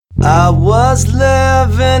I was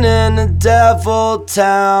living in a devil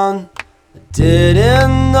town. I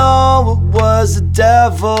didn't know it was a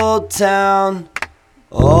devil town.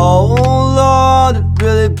 Oh Lord, it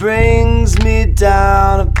really brings me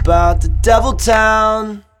down about the devil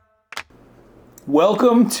town.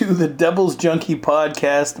 Welcome to the Devil's Junkie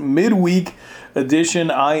Podcast midweek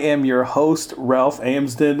edition. I am your host, Ralph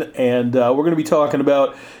Amsden, and we're going to be talking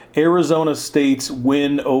about Arizona State's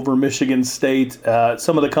win over Michigan State.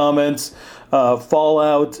 Some of the comments,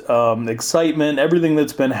 fallout, excitement, everything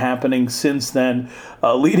that's been happening since then,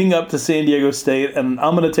 leading up to San Diego State, and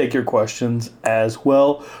I'm going to take your questions as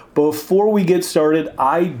well. Before we get started,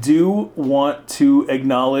 I do want to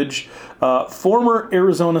acknowledge former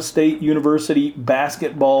Arizona State University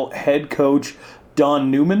basketball head coach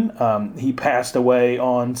Don Newman. He passed away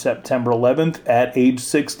on September 11th at age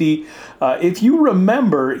 60. If you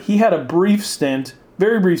remember, he had a brief stint,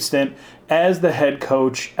 very brief stint, as the head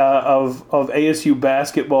coach of ASU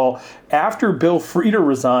basketball after Bill Frieder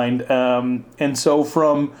resigned. And so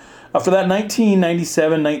for that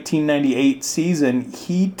 1997-1998 season,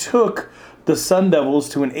 he took the Sun Devils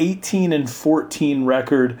to an 18-14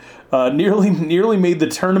 record, nearly made the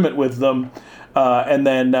tournament with them. And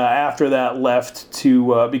then after that, left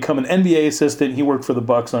to become an NBA assistant. He worked for the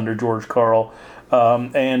Bucks under George Karl,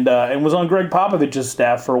 and was on Greg Popovich's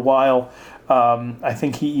staff for a while. I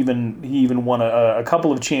think he even won a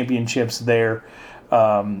couple of championships there.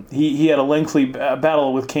 He had a lengthy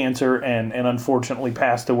battle with cancer and unfortunately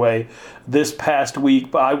passed away this past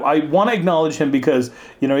week. But I want to acknowledge him because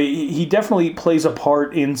he definitely plays a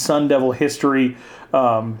part in Sun Devil history.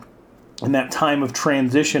 In that time of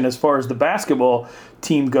transition as far as the basketball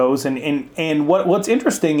team goes. And what's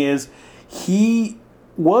interesting is he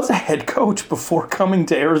was a head coach before coming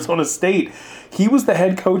to Arizona State. He was the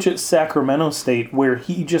head coach at Sacramento State, where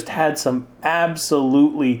he just had some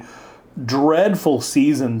absolutely dreadful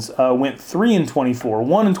seasons. Went 3-24,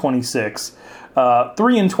 1-26,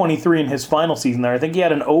 3-23 in his final season there. I think he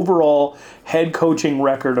had an overall head coaching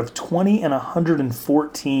record of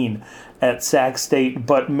 20-114 at Sac State,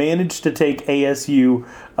 but managed to take ASU in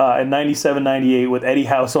 97-98 with Eddie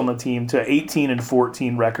House on the team to an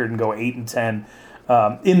 18-14 record and go 8-10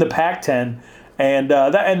 in the Pac-10. And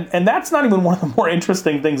that's not even one of the more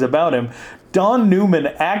interesting things about him. Don Newman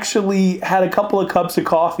actually had a couple of cups of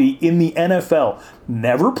coffee in the NFL.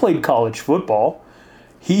 Never played college football.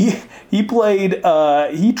 He tried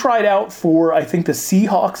out for, I think, the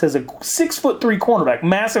Seahawks as a 6'3" cornerback,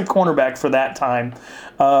 massive cornerback for that time,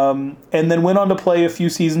 and then went on to play a few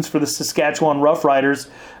seasons for the Saskatchewan Roughriders,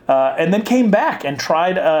 and then came back and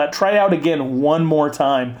tried out again one more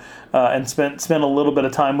time, and spent a little bit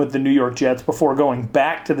of time with the New York Jets before going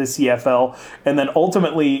back to the CFL, and then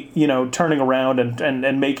ultimately turning around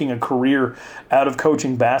and making a career out of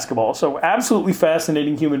coaching basketball. So absolutely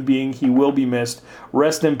fascinating human being. He will be missed.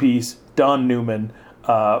 Rest in peace, Don Newman,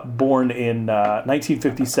 born in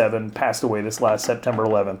 1957, passed away this last September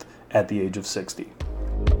 11th at the age of 60.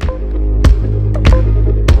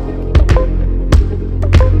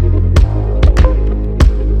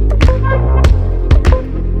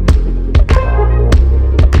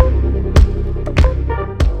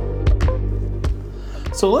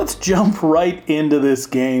 So let's jump right into this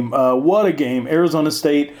game. What a game. Arizona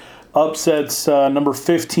State upsets number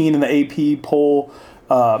 15 in the AP poll,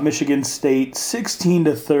 Michigan State,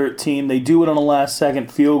 16-13. They do it on a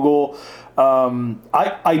last-second field goal.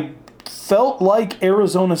 I felt like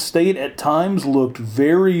Arizona State at times looked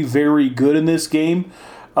very, very good in this game.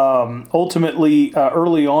 Ultimately,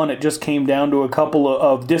 early on, it just came down to a couple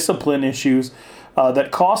of discipline issues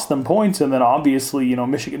that cost them points, and then obviously,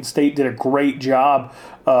 Michigan State did a great job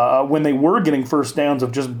when they were getting first downs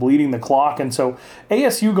of just bleeding the clock, and so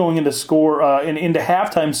ASU going into into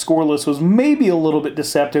halftime scoreless was maybe a little bit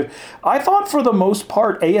deceptive. I thought for the most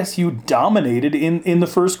part ASU dominated in the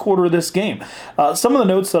first quarter of this game. Some of the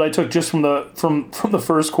notes that I took just from the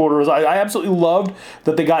first quarter is I absolutely loved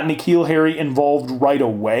that they got N'Keal Harry involved right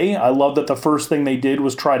away. I love that the first thing they did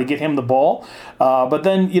was try to get him the ball, but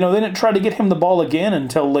then they didn't try to get him the ball again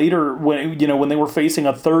until later when they were facing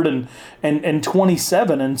a 3rd and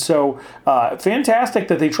 27. And so fantastic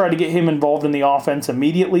that they tried to get him involved in the offense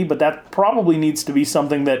immediately, but that probably needs to be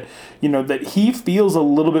something that that he feels a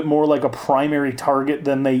little bit more like a primary target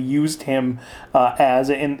than they used him as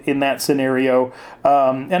in that scenario.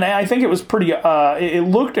 And I think it was pretty it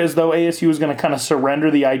looked as though ASU was going to kind of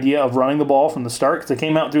surrender the idea of running the ball from the start, because they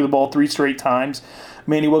came out and threw the ball 3 straight times.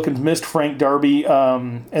 Manny Wilkins missed Frank Darby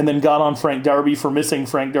and then got on Frank Darby for missing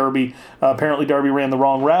Frank Darby. Apparently Darby ran the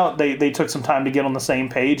wrong route. They took some time to get on the same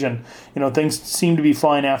page, and things seemed to be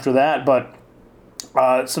fine after that. But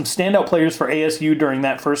Some standout players for ASU during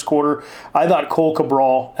that first quarter. I thought Cole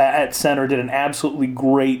Cabral at center did an absolutely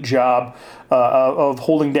great job of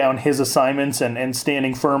holding down his assignments and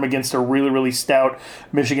standing firm against a really, really stout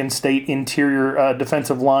Michigan State interior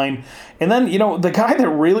defensive line. And then, the guy that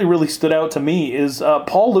really, really stood out to me is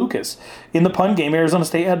Paul Lucas. In the punt game, Arizona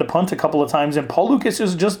State had to punt a couple of times, and Paul Lucas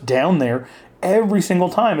is just down there every single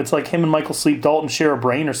time. It's like him and Michael Sleep Dalton share a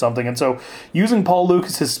brain or something. And so using Paul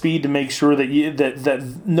Lucas's speed to make sure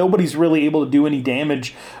that nobody's really able to do any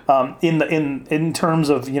damage in terms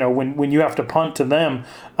of when you have to punt to them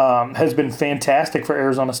has been fantastic for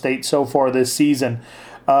Arizona State so far this season.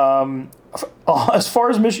 As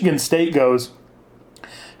far as Michigan State goes,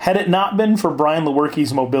 had it not been for Brian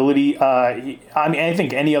Lewerke's mobility, I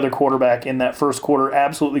think any other quarterback in that first quarter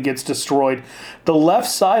absolutely gets destroyed. The left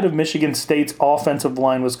side of Michigan State's offensive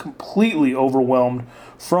line was completely overwhelmed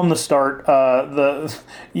from the start. The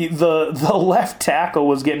left tackle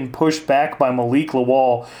was getting pushed back by Malik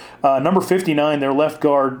Lawal. Number 59, their left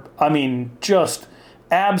guard, just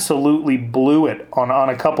absolutely blew it on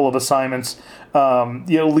a couple of assignments,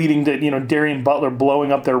 leading to Darian Butler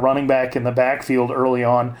blowing up their running back in the backfield early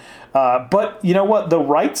on. But you know what? The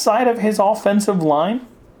right side of his offensive line,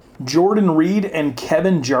 Jordan Reed and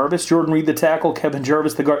Kevin Jarvis, Jordan Reed the tackle, Kevin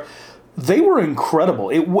Jarvis the guard, they were incredible.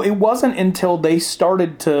 It wasn't until they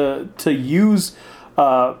started to use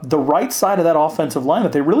the right side of that offensive line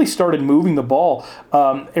that they really started moving the ball.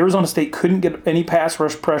 Arizona State couldn't get any pass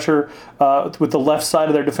rush pressure with the left side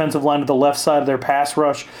of their defensive line, to the left side of their pass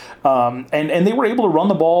rush, and they were able to run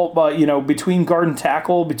the ball, between guard and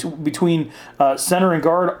tackle, between center and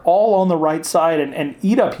guard, all on the right side, and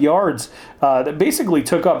eat up yards that basically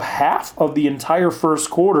took up half of the entire first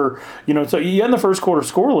quarter. So you end the first quarter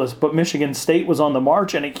scoreless, but Michigan State was on the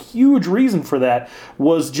march, and a huge reason for that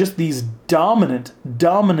was just these dominant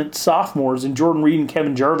sophomores in Jordan Reed and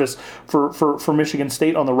Kevin Jarvis for Michigan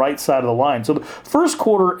State on the right side of the line. So the first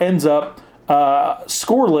quarter ends up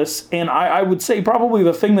scoreless, and I would say probably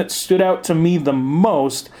the thing that stood out to me the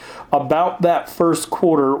most about that first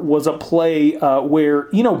quarter was a play where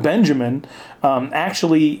Benjamin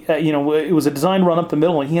actually, it was a design run up the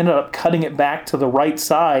middle, and he ended up cutting it back to the right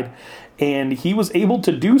side, and he was able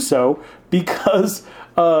to do so because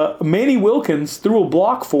Manny Wilkins threw a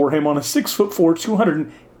block for him on a 6'4",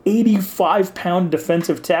 285-pound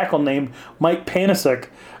defensive tackle named Mike Panasiuk.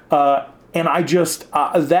 And I just,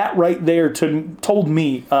 that right there told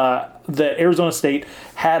me that Arizona State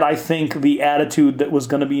had, I think, the attitude that was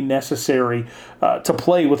going to be necessary to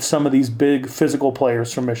play with some of these big physical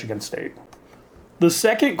players from Michigan State. The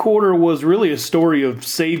second quarter was really a story of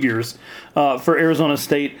saviors for Arizona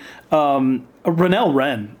State. Renell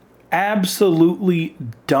Wren absolutely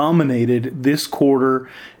dominated this quarter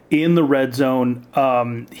in the red zone.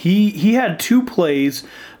 He had two plays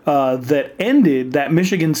that ended that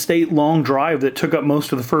Michigan State long drive that took up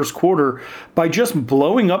most of the first quarter by just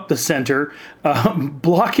blowing up the center,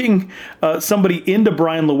 blocking somebody into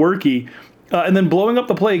Brian Lewerke, and then blowing up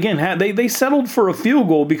the play again. They settled for a field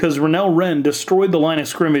goal because Renell Wren destroyed the line of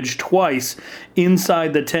scrimmage twice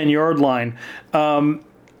inside the 10-yard line.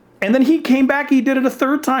 And then he came back, he did it a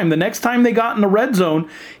third time. The next time they got in the red zone,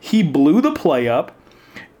 he blew the play up.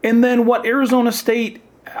 And then Arizona State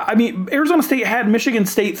had Michigan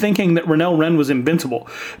State thinking that Renell Wren was invincible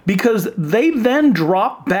because they then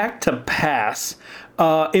dropped back to pass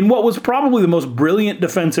in what was probably the most brilliant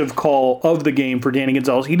defensive call of the game for Danny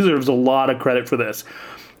Gonzalez. He deserves a lot of credit for this.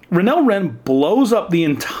 Renell Wren blows up the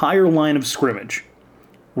entire line of scrimmage,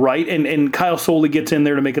 right? And Kyle Soley gets in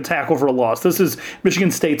there to make a tackle for a loss. This is Michigan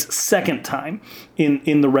State's second time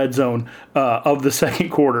in the red zone of the second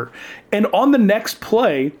quarter. And on the next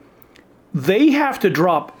play, they have to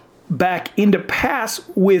drop back into pass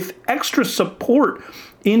with extra support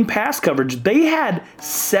in pass coverage. They had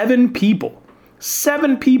seven people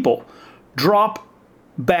drop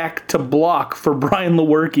back to block for Brian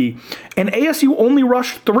Lewerke, and ASU only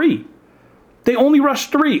rushed three. They only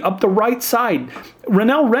rushed three up the right side.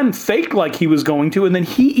 Renell Wren faked like he was going to, and then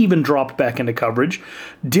he even dropped back into coverage.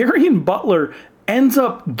 Darian Butler ends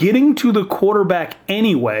up getting to the quarterback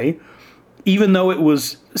anyway, even though it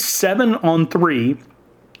was 7-on-3,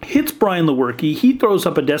 hits Brian Lewerke. He throws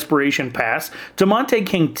up a desperation pass. DeMonte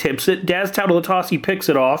King tips it. Daz Tautalatasi picks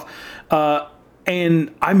it off. And,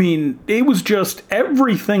 it was just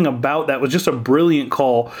everything about that was just a brilliant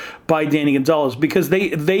call by Danny Gonzalez because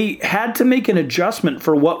they had to make an adjustment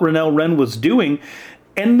for what Renell Wren was doing.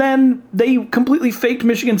 And then they completely faked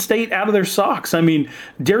Michigan State out of their socks. I mean,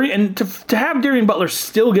 to have Darian Butler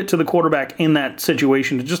still get to the quarterback in that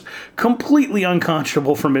situation is just completely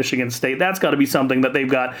unconscionable for Michigan State. That's got to be something that they've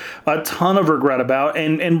got a ton of regret about.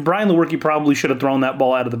 And Brian Lewerke probably should have thrown that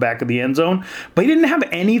ball out of the back of the end zone, but he didn't have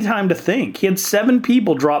any time to think. He had 7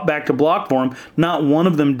 people drop back to block for him. Not one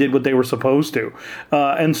of them did what they were supposed to.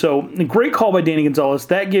 And so, great call by Danny Gonzalez.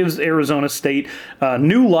 That gives Arizona State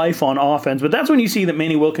new life on offense. But that's when you see that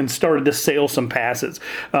Manny Wilkins started to sail some passes.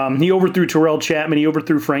 He overthrew Terrell Chapman. He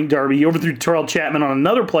overthrew Frank Darby. He overthrew Terrell Chapman on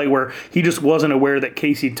another play where he just wasn't aware that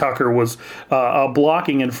Casey Tucker was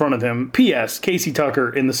blocking in front of him. P.S. Casey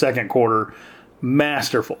Tucker in the second quarter,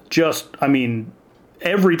 masterful.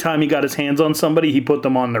 Every time he got his hands on somebody, he put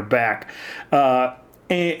them on their back.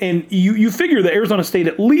 And you figure that Arizona State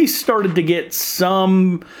at least started to get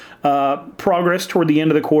some progress toward the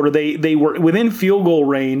end of the quarter. They were within field goal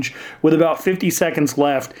range with about 50 seconds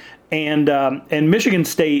left, and Michigan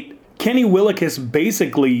State, Kenny Willekes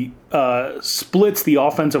basically splits the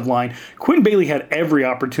offensive line. Quinn Bailey had every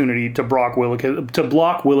opportunity to block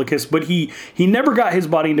Willekes, but he never got his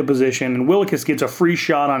body into position, and Willekes gets a free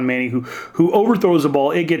shot on Manny, who overthrows the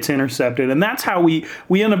ball. It gets intercepted, and that's how we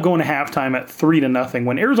end up going to halftime at 3-0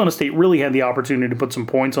 when Arizona State really had the opportunity to put some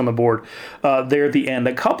points on the board there at the end.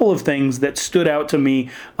 A couple of things that stood out to me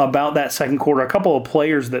about that second quarter, a couple of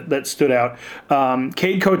players that stood out.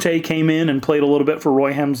 Cade Cote came in and played a little bit for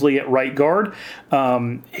Roy Hemsley at right guard.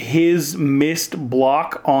 His missed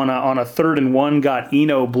block on a 3rd and 1 got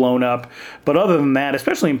Eno blown up. But other than that,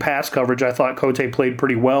 especially in pass coverage, I thought Cote played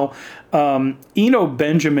pretty well. Eno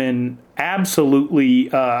Benjamin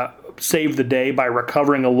absolutely saved the day by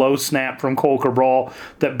recovering a low snap from Cole Cabral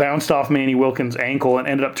that bounced off Manny Wilkins' ankle and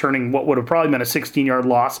ended up turning what would have probably been a 16-yard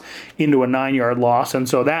loss into a 9-yard loss. And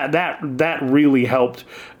so that really helped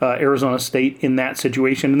Arizona State in that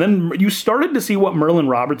situation. And then you started to see what Merlin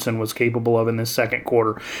Robertson was capable of in this second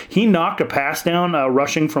quarter. He knocked a pass down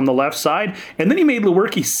rushing from the left side, and then he made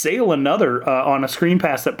Lewerke sail another on a screen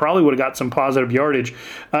pass that probably would have got some positive yardage.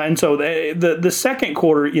 And so the second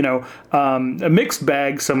quarter, a mixed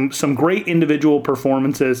bag, some great individual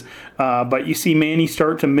performances, but you see Manny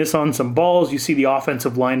start to miss on some balls. You see the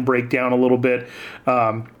offensive line break down a little bit.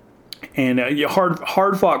 And a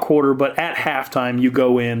hard-fought quarter, but at halftime you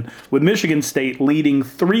go in with Michigan State leading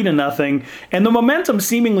 3-0, and the momentum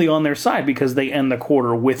seemingly on their side because they end the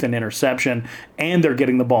quarter with an interception, and they're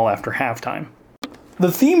getting the ball after halftime.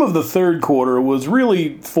 The theme of the third quarter was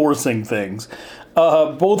really forcing things.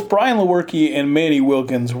 Both Brian Lewerke and Manny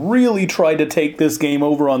Wilkins really tried to take this game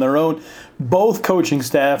over on their own. Both coaching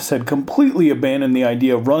staffs had completely abandoned the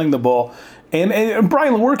idea of running the ball. And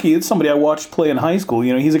Brian Lewerke, it's somebody I watched play in high school.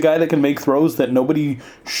 He's a guy that can make throws that nobody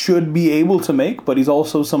should be able to make, but he's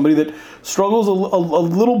also somebody that struggles a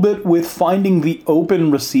little bit with finding the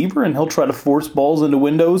open receiver, and he'll try to force balls into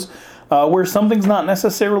windows where something's not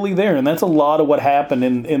necessarily there. And that's a lot of what happened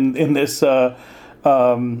in this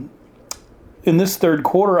third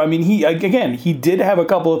quarter. I mean, he did have a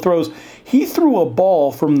couple of throws. He threw a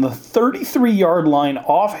ball from the 33-yard line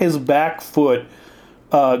off his back foot,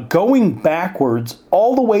 going backwards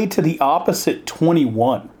all the way to the opposite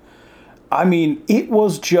 21. I mean, it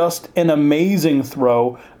was just an amazing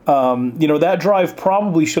throw. That drive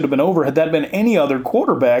probably should have been over had that been any other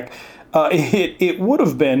quarterback. It would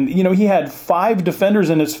have been. He had 5 defenders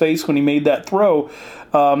in his face when he made that throw,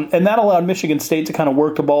 and that allowed Michigan State to kind of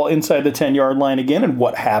work the ball inside the 10-yard line again. And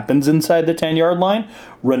what happens inside the 10-yard line?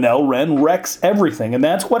 Rennell Wren wrecks everything, and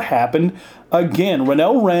that's what happened again.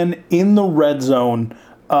 Rennell Wren in the red zone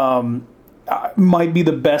might be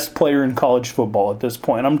the best player in college football at this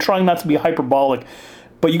point. I'm trying not to be hyperbolic,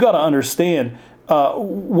 but you got to understand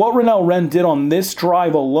what Rennell Wren did on this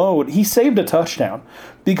drive alone. He saved a touchdown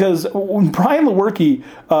because when Brian Lewerke,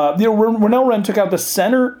 Rennell Wren took out the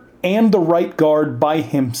center and the right guard by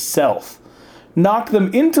himself, knocked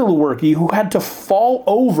them into Lewerke, who had to fall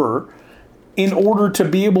over in order to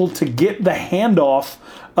be able to get the handoff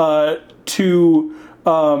to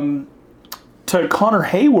Connor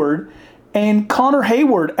Hayward. And Connor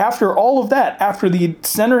Hayward, after all of that, after the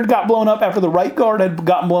center had got blown up, after the right guard had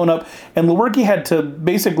gotten blown up, and Lewerke had to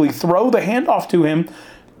basically throw the handoff to him,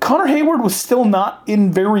 Connor Hayward was still not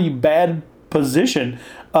in very bad position.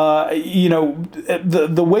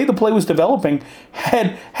 The way the play was developing,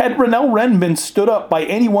 had Rennell Wren been stood up by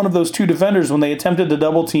any one of those 2 defenders when they attempted to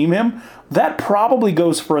double team him, that probably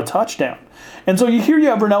goes for a touchdown. And so you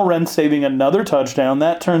have Rennell Wren saving another touchdown.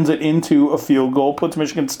 That turns it into a field goal, puts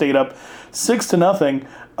Michigan State up 6-0.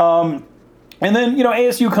 And then,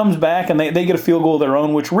 ASU comes back and they get a field goal of their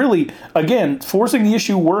own, which really, again, forcing the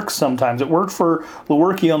issue works sometimes. It worked for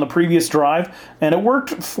Lewerke on the previous drive, and it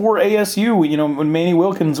worked for ASU, when Manny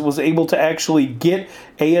Wilkins was able to actually get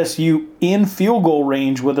ASU in field goal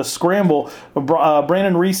range with a scramble.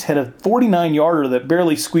 Brandon Reese had a 49-yarder that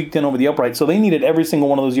barely squeaked in over the upright, so they needed every single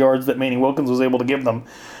one of those yards that Manny Wilkins was able to give them.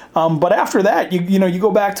 But after that, you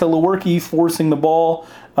go back to Lewerke forcing the ball,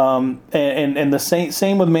 and the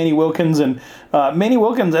same with Manny Wilkins, and Manny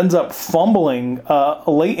Wilkins ends up fumbling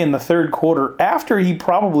late in the third quarter after he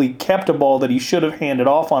probably kept a ball that he should have handed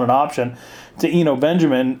off on an option to Eno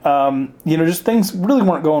Benjamin. Just things really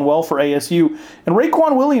weren't going well for ASU, and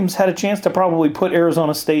Raequan Williams had a chance to probably put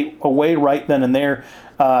Arizona State away right then and there.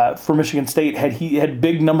 For Michigan State, had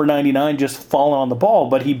big number 99 just fallen on the ball,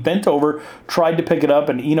 but he bent over, tried to pick it up,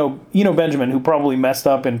 and Eno Benjamin, who probably messed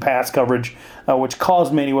up in pass coverage, which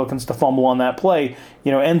caused Manny Wilkins to fumble on that play,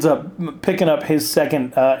 ends up picking up his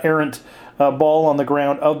second errant ball on the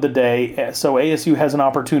ground of the day. So ASU has an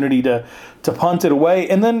opportunity to punt it away,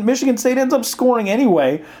 and then Michigan State ends up scoring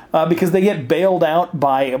anyway because they get bailed out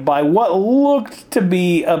by what looked to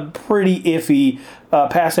be a pretty iffy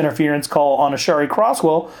pass interference call on Ashari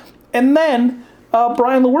Crosswell, and then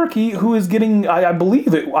Brian Lewerke, who is getting, I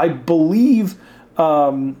believe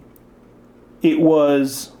it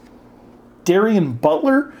was Darian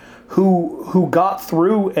Butler who got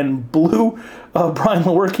through and blew Brian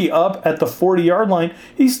Lewerke up at the 40-yard line.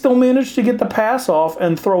 He still managed to get the pass off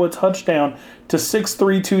and throw a touchdown to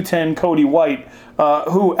 6'3", 210 Cody White,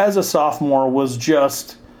 who as a sophomore was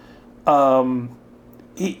just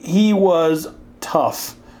he was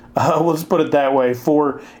tough. Let's put it that way.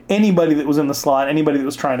 For anybody that was in the slot, anybody that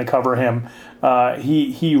was trying to cover him,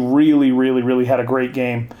 he really, really, really had a great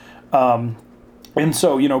game. And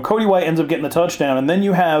so, Cody White ends up getting the touchdown, and then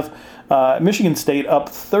you have Michigan State up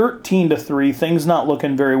 13-3, things not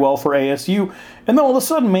looking very well for ASU, and then all of a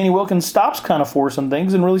sudden Manny Wilkins stops kind of forcing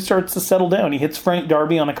things and really starts to settle down. He hits Frank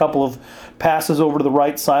Darby on a couple of passes over to the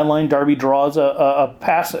right sideline. Darby draws a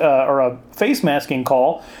pass or a face masking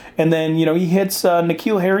call, and then he hits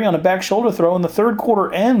N'Keal Harry on a back shoulder throw, and the third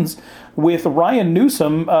quarter ends with Ryan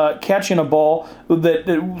Newsom catching a ball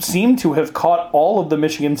that seemed to have caught all of the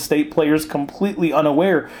Michigan State players completely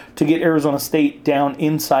unaware to get Arizona State down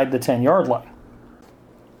inside the 10-yard line.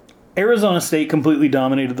 Arizona State completely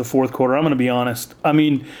dominated the fourth quarter. I'm going to be honest. I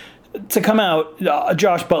mean, to come out,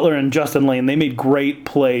 Josh Butler and Justin Lane, they made great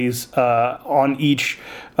plays on each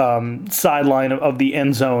sideline of the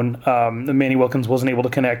end zone. Manny Wilkins wasn't able to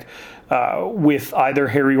connect with either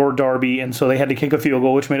Harry or Darby, and so they had to kick a field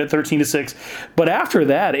goal, which made it 13-6. But after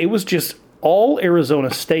that, it was just all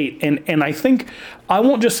Arizona State, and I think I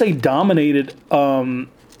won't just say dominated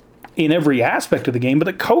in every aspect of the game, but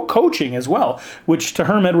the coaching as well, which to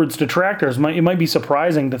Herm Edwards detractors, it might be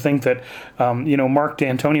surprising to think that Mark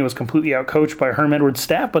D'Antonio was completely outcoached by Herm Edwards'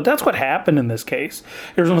 staff, but that's what happened in this case.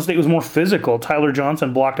 Arizona State was more physical. Tyler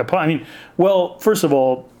Johnson blocked a punt. First of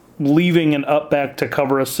all, leaving an up back to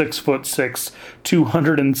cover a 6'6",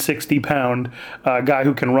 260-pound guy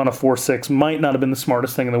who can run a 4.6 might not have been the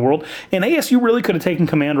smartest thing in the world. And ASU really could have taken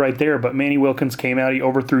command right there, but Manny Wilkins came out. He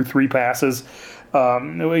overthrew 3 passes.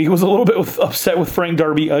 He was a little bit upset with Frank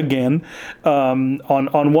Darby again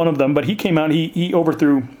on one of them, but he came out. He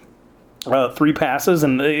overthrew 3 passes,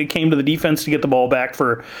 and it came to the defense to get the ball back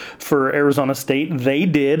for Arizona State. They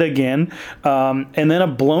did again, and then a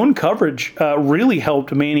blown coverage really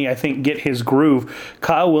helped Manny, I think, get his groove.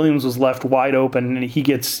 Kyle Williams was left wide open, and he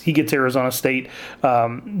gets Arizona State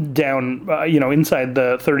down, inside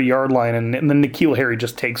the 30-yard line, and then N'Keal Harry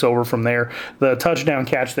just takes over from there. The touchdown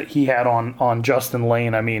catch that he had on Justin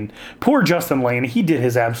Lane, poor Justin Lane, he did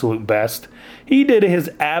his absolute best. But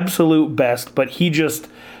he just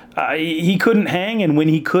he couldn't hang, and when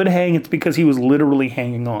he could hang, it's because he was literally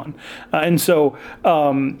hanging on.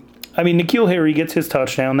 N'Keal Harry gets his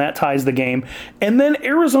touchdown. That ties the game. And then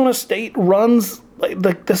Arizona State runs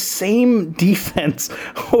like the same defense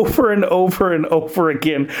over and over and over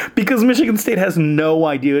again because Michigan State has no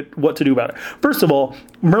idea what to do about it. First of all,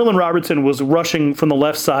 Merlin Robertson was rushing from the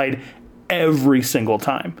left side every single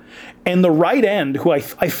time. And the right end, who I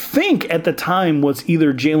think at the time was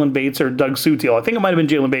either Jalen Bates or Doug Sutil, I think it might have been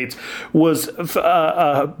Jalen Bates, was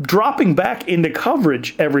dropping back into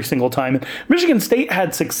coverage every single time. Michigan State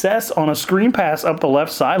had success on a screen pass up the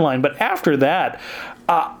left sideline, but after that,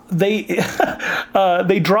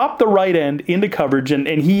 they dropped the right end into coverage, and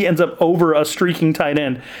he ends up over a streaking tight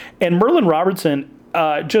end. And Merlin Robertson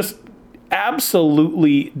just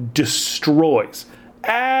absolutely destroys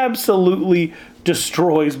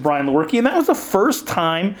destroys Brian Lewerke, and that was the first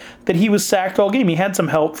time that he was sacked all game. He had some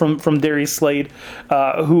help from Darius Slade,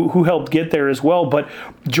 who helped get there as well. But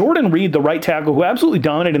Jordan Reed, the right tackle, who absolutely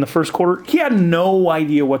dominated in the first quarter, he had no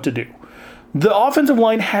idea what to do. The offensive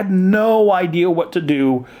line had no idea what to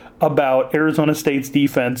do about Arizona State's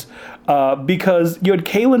defense because you had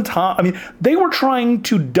Kalen Thomas. I mean, they were trying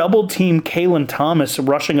to double team Kalen Thomas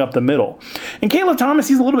rushing up the middle. And Kalen Thomas,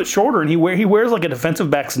 he's a little bit shorter, and he wears like a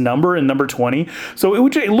defensive back's number in number 20. So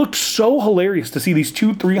it looked so hilarious to see these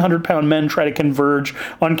two 300-pound men try to converge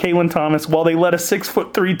on Kalen Thomas while they let a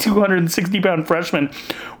 6'3", 260-pound freshman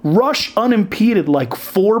rush unimpeded like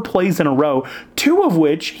 4 plays in a row, 2 of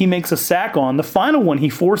which he makes a sack on. The final one, he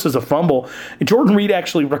forces a fumble. Jordan Reed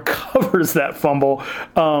actually recovers that fumble.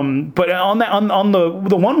 But on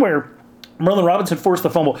the one where Merlin Robinson forced the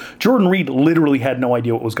fumble, Jordan Reed literally had no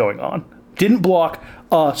idea what was going on. Didn't block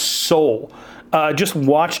a soul. Just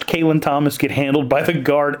watched Kalen Thomas get handled by the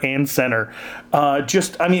guard and center.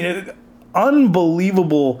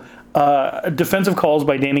 Unbelievable defensive calls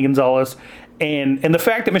by Danny Gonzalez. And the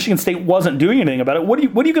fact that Michigan State wasn't doing anything about it, what are you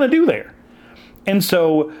going to do there? And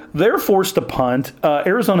so they're forced to punt.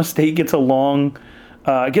 Arizona State gets a long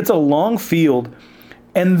field,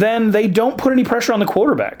 and then they don't put any pressure on the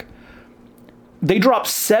quarterback. They drop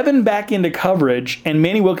 7 back into coverage, and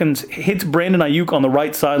Manny Wilkins hits Brandon Ayuk on the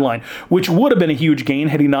right sideline, which would have been a huge gain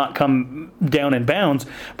had he not come down in bounds.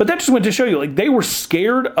 But that just went to show you, like, they were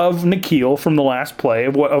scared of N'Keal from the last play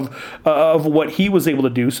of what he was able to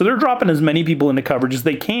do. So they're dropping as many people into coverage as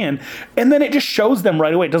they can, and then it just shows them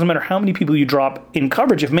right away. It doesn't matter how many people you drop in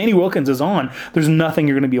coverage. If Manny Wilkins is on, there's nothing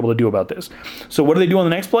you're going to be able to do about this. So what do they do on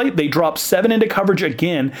the next play? They drop 7 into coverage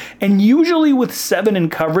again, and usually with 7 in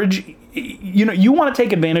coverage, you want to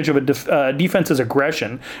take advantage of a defense's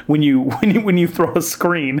aggression when you throw a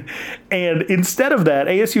screen, and instead of that,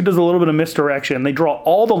 ASU does a little bit of misdirection. They draw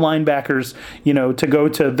all the linebackers, to go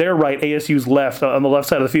to their right, ASU's left, on the left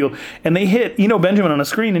side of the field, and they hit Eno Benjamin on a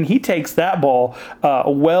screen, and he takes that ball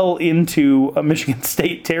well into Michigan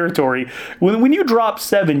State territory. When you drop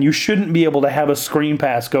 7, you shouldn't be able to have a screen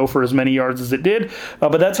pass go for as many yards as it did,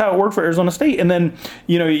 but that's how it worked for Arizona State. And then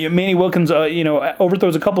Manny Wilkins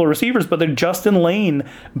overthrows a couple of receivers, but then Justin Lane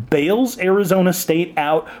bails Arizona State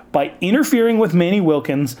out by interfering with Manny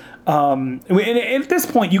Wilkins. And at this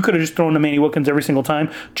point, you could have just thrown to Manny Wilkins every single time.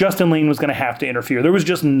 Justin Lane was going to have to interfere. There was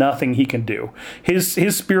just nothing he can do.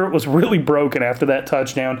 His spirit was really broken after that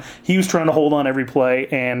touchdown. He was trying to hold on every play,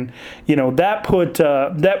 and that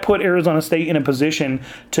put Arizona State in a position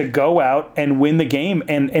to go out and win the game.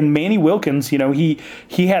 And Manny Wilkins, he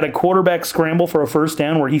had a quarterback scramble for a first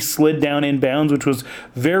down where he slid down in bounds, which was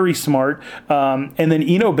very smart. And then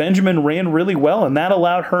Eno Benjamin ran really well, and that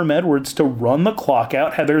allowed Herm Edwards to run the clock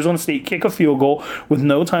out, have Arizona State kick a field goal with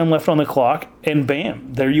no time left on the clock, and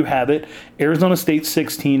bam, there you have it. Arizona State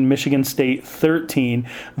 16, Michigan State 13.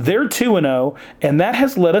 They're 2-0, and that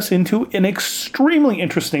has led us into an extremely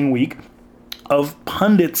interesting week of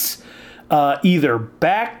pundits either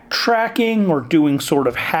backtracking or doing sort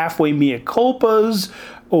of halfway mea culpas,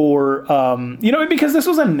 or because this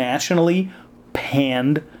was a nationally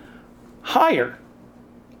panned hire.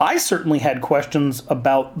 I certainly had questions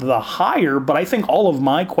about the hire, but I think all of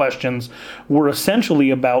my questions were essentially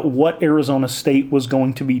about what Arizona State was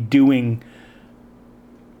going to be doing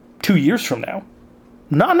 2 years from now.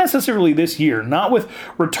 Not necessarily this year, not with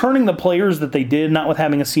returning the players that they did, not with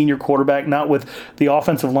having a senior quarterback, not with the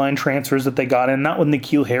offensive line transfers that they got in, not with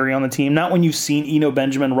N'Keal Harry on the team, not when you've seen Eno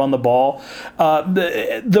Benjamin run the ball.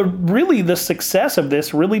 The success of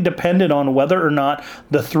this really depended on whether or not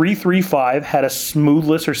the 3-3-5 had a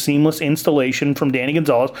smoothless or seamless installation from Danny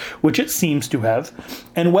Gonzalez, which it seems to have,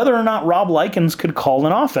 and whether or not Rob Likens could call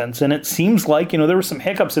an offense. And it seems like, there were some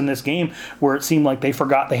hiccups in this game where it seemed like they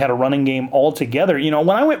forgot they had a running game altogether.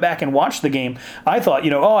 When I went back and watched the game, I thought,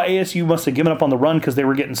 ASU must have given up on the run because they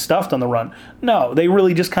were getting stuffed on the run. No, they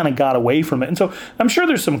really just kind of got away from it. And so I'm sure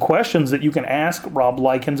there's some questions that you can ask Rob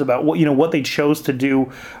Likens about what they chose to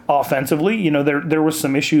do offensively. There was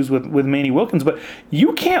some issues with Manny Wilkins, but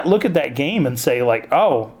you can't look at that game and say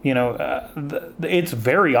it's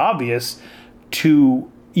very obvious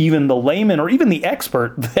to even the layman or even the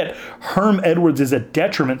expert that Herm Edwards is a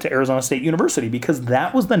detriment to Arizona State University, because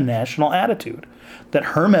that was the national attitude, that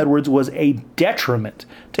Herm Edwards was a detriment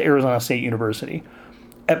to Arizona State University.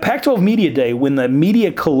 At Pac-12 Media Day, when the media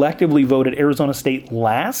collectively voted Arizona State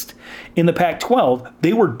last in the Pac-12,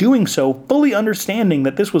 they were doing so fully understanding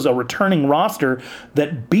that this was a returning roster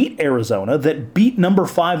that beat Arizona, that beat number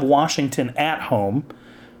 5 Washington at home.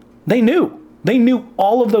 They knew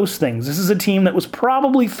all of those things. This is a team that was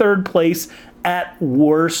probably third place, at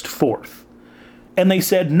worst fourth. And they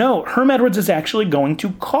said, no, Herm Edwards is actually going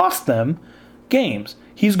to cost them games.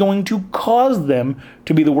 He's going to cause them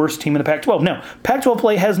to be the worst team in the Pac-12. Now, Pac-12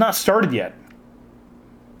 play has not started yet.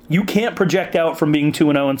 You can't project out from being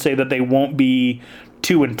 2-0 and say that they won't be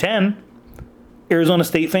 2-10. Arizona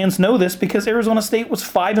State fans know this because Arizona State was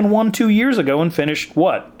 5-1 2 years ago and finished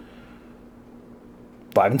what?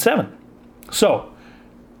 5-7. So,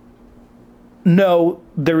 no,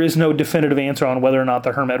 there is no definitive answer on whether or not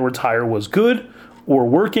the Herm Edwards hire was good or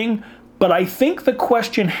working, but I think the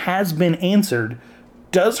question has been answered.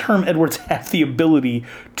 Does Herm Edwards have the ability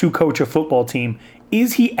to coach a football team?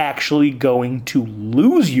 Is he actually going to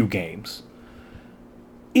lose you games?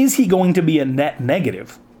 Is he going to be a net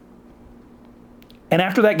negative? And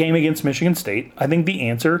after that game against Michigan State, I think the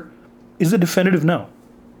answer is a definitive no.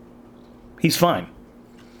 He's fine.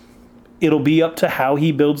 It'll be up to how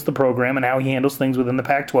he builds the program and how he handles things within the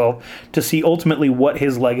Pac-12 to see ultimately what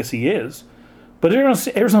his legacy is. But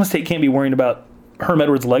Arizona State can't be worrying about Herm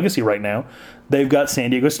Edwards' legacy right now. They've got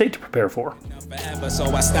San Diego State to prepare for. So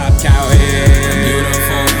I stopped out here.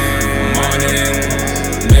 Beautiful morning,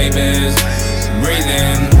 babies,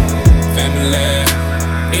 breathing, family,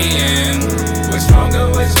 eating. We're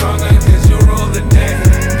stronger, cause you rule the day.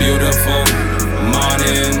 Beautiful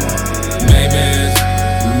morning, babies,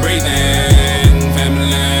 breathing,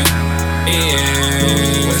 family,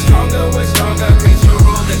 eating. We're stronger, cause you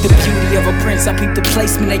rule the day. The beauty of a prince, I peep the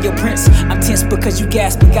placement of your prince. I'm tense because you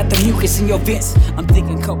gasping, got the mucus in your vents. I'm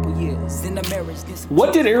thinking couple years in the marriage.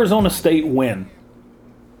 What did Arizona State win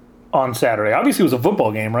on Saturday? Obviously, it was a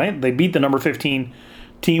football game, right? They beat the number 15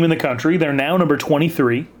 team in the country. They're now number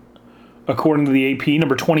 23, according to the AP,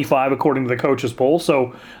 number 25, according to the coaches poll.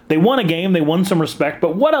 So they won a game. They won some respect.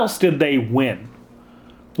 But what else did they win?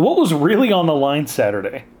 What was really on the line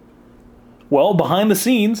Saturday? Well, behind the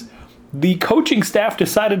scenes, the coaching staff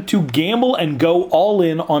decided to gamble and go all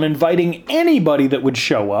in on inviting anybody that would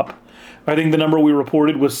show up. I think the number we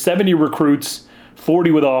reported was 70 recruits,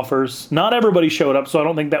 40 with offers. Not everybody showed up, so I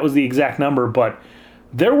don't think that was the exact number, but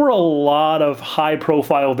there were a lot of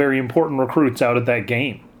high-profile, very important recruits out at that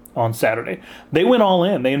game on Saturday. They went all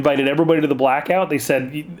in. They invited everybody to the blackout. They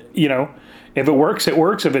said, you know, if it works, it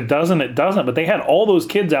works. If it doesn't, it doesn't. But they had all those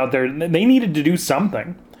kids out there, and they needed to do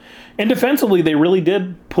something. And defensively, they really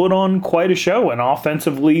did put on quite a show, and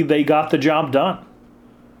offensively, they got the job done.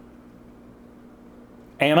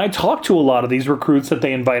 And I talked to a lot of these recruits that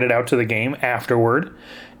they invited out to the game afterward,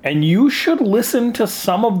 and you should listen to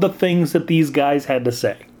some of the things that these guys had to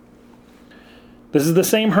say. This is the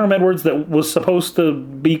same Herm Edwards that was supposed to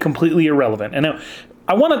be completely irrelevant. And now,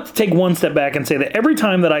 I want to take one step back and say that every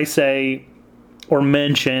time that I say or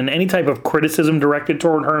mention any type of criticism directed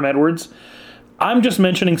toward Herm Edwards, I'm just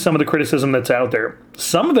mentioning some of the criticism that's out there.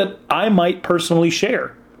 Some of it I might personally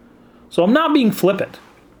share. So I'm not being flippant.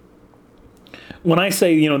 When I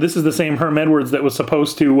say, you know, this is the same Herm Edwards that was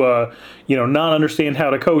supposed to, not understand how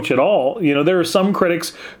to coach at all, there are some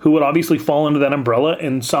critics who would obviously fall into that umbrella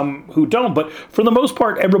and some who don't. But for the most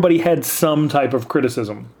part, everybody had some type of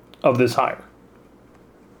criticism of this hire.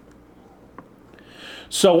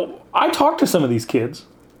 So I talked to some of these kids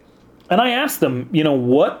and I asked them,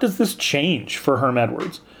 what does this change for Herm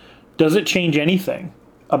Edwards? Does it change anything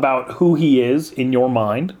about who he is in your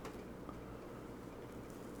mind?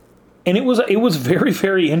 And it was very,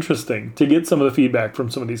 very interesting to get some of the feedback from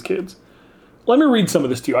some of these kids. Let me read some of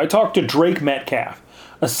this to you. I talked to Drake Metcalf,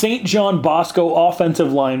 a St. John Bosco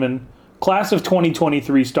offensive lineman, class of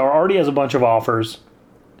 2023 star, already has a bunch of offers.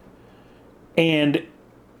 And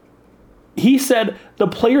he said the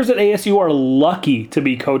players at ASU are lucky to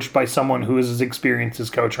be coached by someone who is as experienced as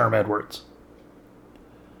Coach Herm Edwards.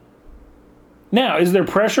 Now, is there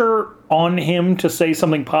pressure on him to say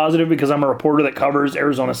something positive because I'm a reporter that covers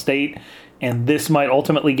Arizona State and this might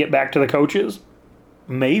ultimately get back to the coaches?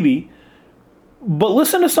 Maybe. But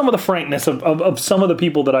listen to some of the frankness of some of the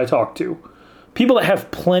people that I talk to. People that have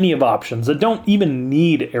plenty of options, that don't even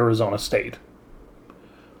need Arizona State.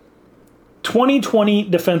 2020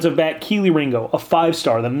 defensive back Keely Ringo, a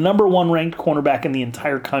 5-star, the number 1 ranked cornerback in the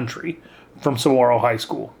entire country from Saguaro High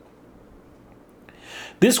School.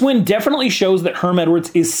 This win definitely shows that Herm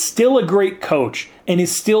Edwards is still a great coach and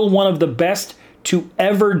is still one of the best to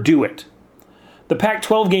ever do it. The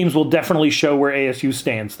Pac-12 games will definitely show where ASU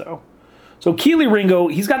stands, though. So Keely Ringo,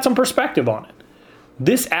 he's got some perspective on it.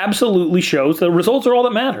 This absolutely shows the results are all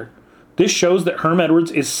that matter. This shows that Herm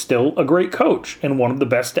Edwards is still a great coach and one of the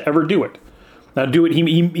best to ever do it. Now,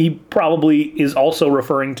 he probably is also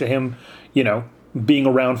referring to him, being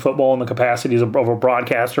around football in the capacities of a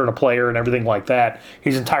broadcaster and a player and everything like that.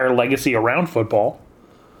 His entire legacy around football.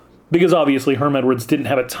 because obviously Herm Edwards didn't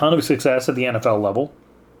have a ton of success at the NFL level.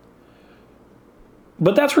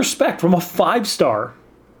 But that's respect from a 5-star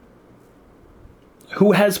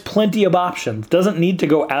who has plenty of options, doesn't need to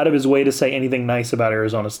go out of his way to say anything nice about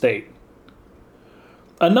Arizona State.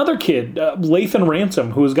 Another kid, Lathan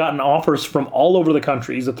Ransom, who has gotten offers from all over the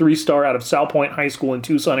country. He's a 3-star out of Salpointe High School in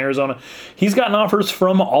Tucson, Arizona. He's gotten offers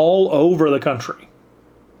from all over the country.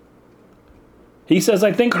 He says,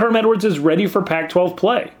 I think Herm Edwards is ready for Pac-12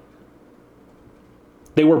 play.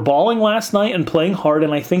 They were balling last night and playing hard,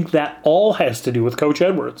 and I think that all has to do with Coach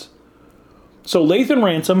Edwards. So Lathan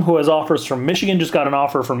Ransom, who has offers from Michigan, just got an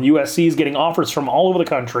offer from USC, is getting offers from all over the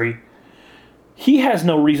country. He has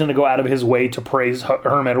no reason to go out of his way to praise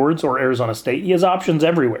Herm Edwards or Arizona State. He has options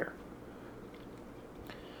everywhere.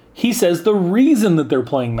 He says the reason that they're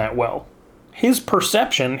playing that well, his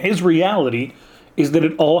perception, his reality, is that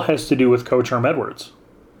it all has to do with Coach Herm Edwards.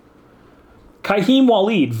 Kaheem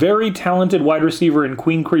Waleed, very talented wide receiver in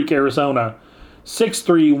Queen Creek, Arizona,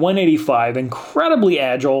 6'3", 185, incredibly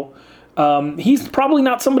agile. He's probably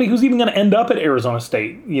not somebody who's even going to end up at Arizona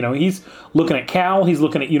State. You know, he's looking at Cal. He's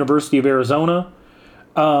looking at University of Arizona.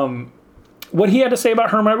 What he had to say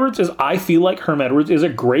about Herm Edwards is, I feel like Herm Edwards is a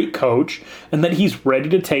great coach and that he's ready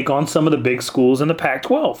to take on some of the big schools in the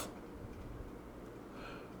Pac-12.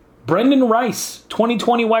 Brendan Rice,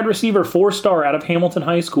 2020 wide receiver, 4-star out of Hamilton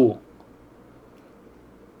High School.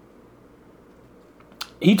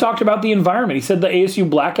 He talked about the environment. He said the ASU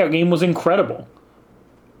blackout game was incredible.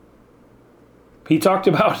 He talked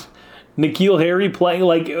about N'Keal Harry playing,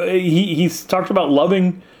 like he's talked about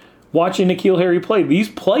loving watching N'Keal Harry play. These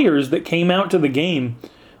players that came out to the game,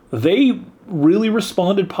 they really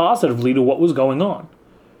responded positively to what was going on.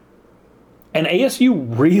 And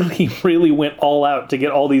ASU really went all out to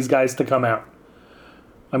get all these guys to come out.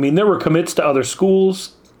 I mean, there were commits to other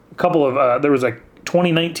schools. A couple of there was a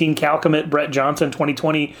 2019 Cal commit, Brett Johnson,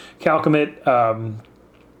 2020 Cal commit,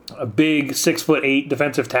 a big 6'8"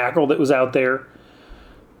 defensive tackle that was out there.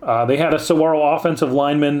 They had a Saguaro offensive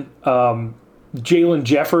lineman, Jalen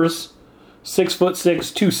Jeffers, 6'6",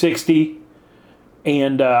 260.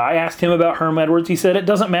 And I asked him about Herm Edwards. He said it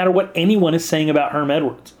doesn't matter what anyone is saying about Herm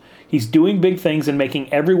Edwards. He's doing big things and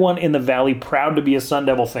making everyone in the Valley proud to be a Sun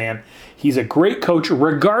Devil fan. He's a great coach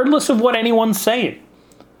regardless of what anyone's saying.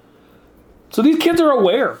 So these kids are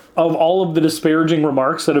aware of all of the disparaging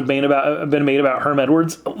remarks that have been made about Herm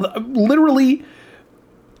Edwards. Literally,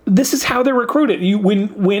 this is how they're recruited.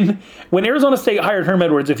 When Arizona State hired Herm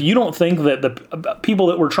Edwards, if you don't think that the people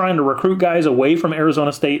that were trying to recruit guys away from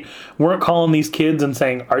Arizona State weren't calling these kids and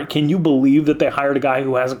saying, can you believe that they hired a guy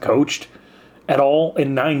who hasn't coached at all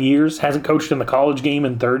in 9 years, hasn't coached in the college game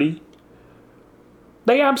in 30?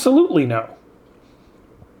 They absolutely know.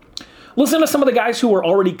 Listen to some of the guys who are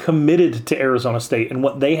already committed to Arizona State and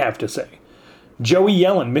what they have to say. Joey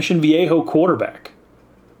Yellen, Mission Viejo quarterback.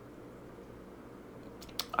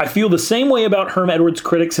 I feel the same way about Herm Edwards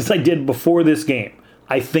critics as I did before this game.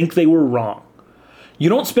 I think they were wrong. You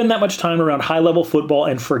don't spend that much time around high-level football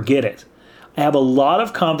and forget it. I have a lot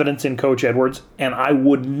of confidence in Coach Edwards, and I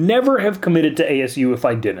would never have committed to ASU if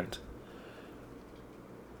I didn't.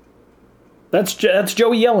 That's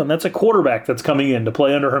Joey Yellen. That's a quarterback that's coming in to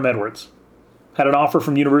play under Herm Edwards. Had an offer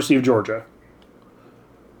from University of Georgia.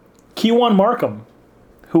 Kewan Markham,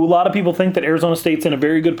 who a lot of people think that Arizona State's in a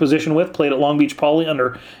very good position with, played at Long Beach Poly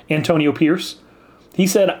under Antonio Pierce. He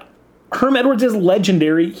said, Herm Edwards is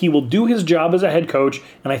legendary. He will do his job as a head coach,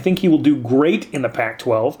 and I think he will do great in the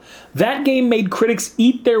Pac-12. That game made critics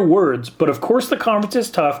eat their words, but of course the conference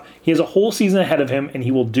is tough. He has a whole season ahead of him, and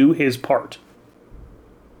he will do his part.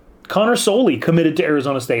 Connor Soley committed to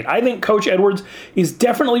Arizona State. I think Coach Edwards is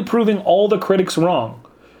definitely proving all the critics wrong.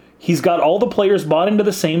 He's got all the players bought into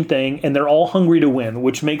the same thing, and they're all hungry to win,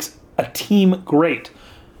 which makes a team great.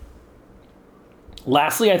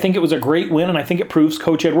 Lastly, I think it was a great win, and I think it proves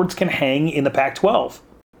Coach Edwards can hang in the Pac-12.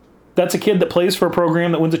 That's a kid that plays for a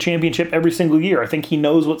program that wins a championship every single year. I think he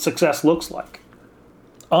knows what success looks like.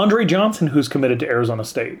 Andre Johnson, who's committed to Arizona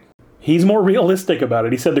State. He's more realistic about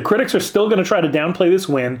it. He said the critics are still going to try to downplay this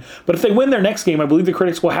win, but if they win their next game, I believe the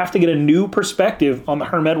critics will have to get a new perspective on the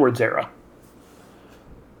Herm Edwards era.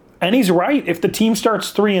 And he's right. If the team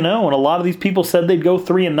starts 3-0, and a lot of these people said they'd go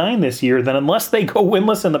 3-9 this year, then unless they go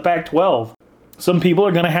winless in the Pac-12, some people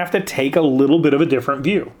are going to have to take a little bit of a different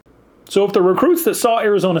view. So if the recruits that saw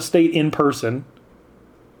Arizona State in person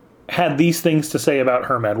had these things to say about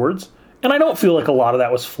Herm Edwards, and I don't feel like a lot of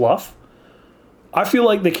that was fluff, I feel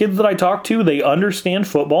like the kids that I talked to, they understand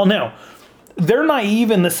football. Now, they're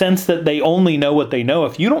naive in the sense that they only know what they know.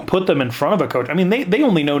 If you don't put them in front of a coach, I mean, they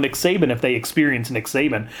only know Nick Saban if they experience Nick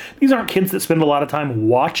Saban. These aren't kids that spend a lot of time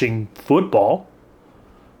watching football.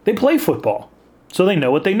 They play football, so they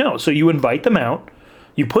know what they know. So you invite them out,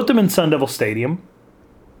 you put them in Sun Devil Stadium,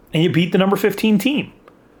 and you beat the number 15 team.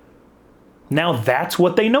 Now that's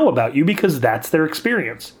what they know about you because that's their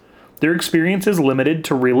experience. Their experience is limited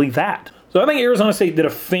to really that. So I think Arizona State did a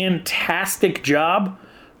fantastic job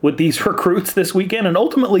with these recruits this weekend, and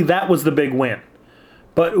ultimately that was the big win.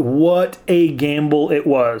 But what a gamble it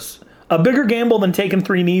was. A bigger gamble than taking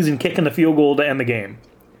 3 knees and kicking the field goal to end the game.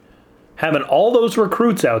 Having all those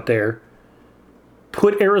recruits out there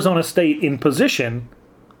put Arizona State in position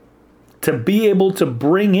to be able to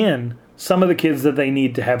bring in some of the kids that they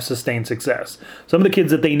need to have sustained success. Some of the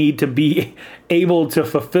kids that they need to be able to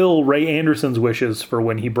fulfill Ray Anderson's wishes for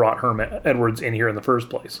when he brought Herm Edwards in here in the first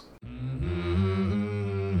place.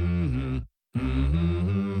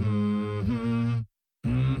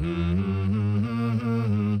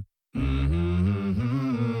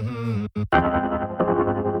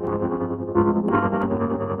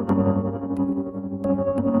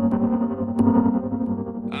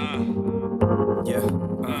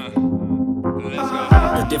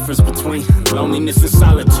 The difference between loneliness and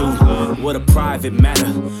solitude. What a private matter,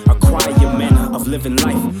 a quiet manner of living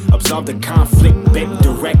life. Absorb the conflict, bet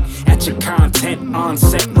direct at your content,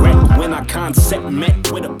 onset wrecked when our concept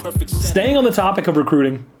met with a perfect set. Staying on the topic of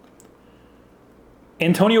recruiting,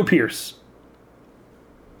 Antonio Pierce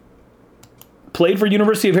played for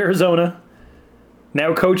University of Arizona,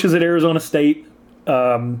 now coaches at Arizona State.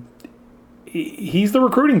 He's the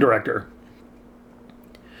recruiting director.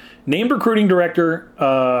 Named recruiting director.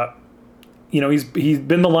 He's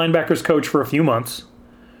been the linebackers coach for a few months.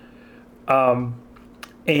 And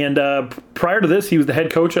prior to this, he was the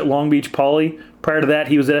head coach at Long Beach Poly. Prior to that,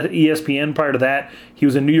 he was at ESPN. Prior to that, he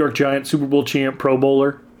was a New York Giants Super Bowl champ, Pro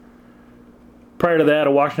Bowler. Prior to that,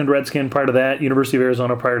 a Washington Redskin. Prior to that, University of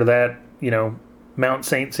Arizona. Prior to that, Mount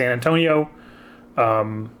San Antonio,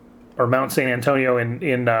 or Mount San Antonio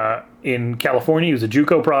in California. He was a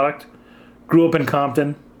JUCO product. Grew up in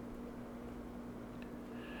Compton.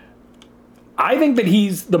 I think that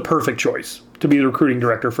he's the perfect choice to be the recruiting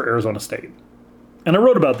director for Arizona State. And I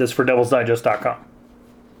wrote about this for DevilsDigest.com.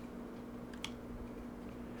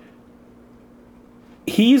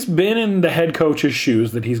 He's been in the head coach's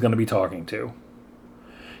shoes that he's going to be talking to.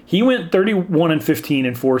 He went 31-15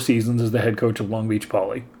 in 4 seasons as the head coach of Long Beach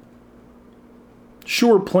Poly.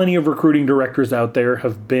 Sure, plenty of recruiting directors out there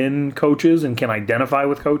have been coaches and can identify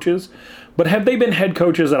with coaches, but have they been head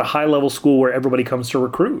coaches at a high-level school where everybody comes to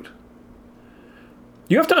recruit?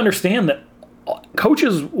 You have to understand that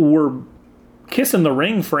coaches were kissing the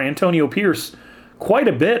ring for Antonio Pierce quite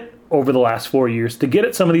a bit over the last 4 years to get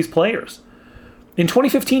at some of these players. In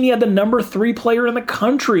 2015, he had the number 3 player in the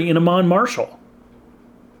country in Amon Marshall.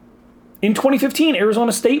 In 2015,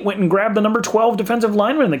 Arizona State went and grabbed the number 12 defensive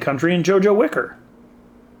lineman in the country in JoJo Wicker.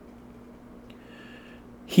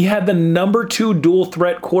 He had the number 2 dual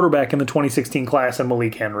threat quarterback in the 2016 class in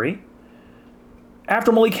Malik Henry.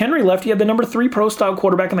 After Malik Henry left, he had the number 3 pro-style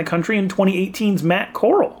quarterback in the country in 2018's Matt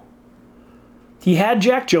Corral. He had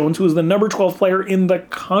Jack Jones, who was the number 12 player in the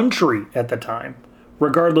country at the time,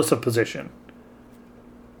 regardless of position.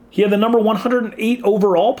 He had the number 108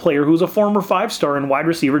 overall player, who was a former 5-star and wide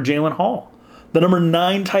receiver, Jalen Hall. The number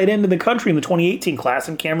 9 tight end in the country in the 2018 class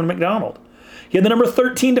in Cameron McDonald. He had the number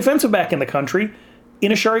 13 defensive back in the country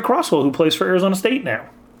in Ashari Crosswell, who plays for Arizona State now.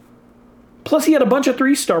 Plus, he had a bunch of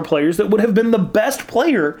 3-star players that would have been the best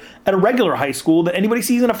player at a regular high school that anybody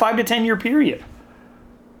sees in a 5 to 10 year period.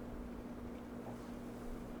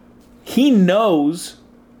 He knows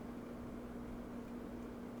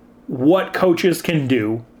what coaches can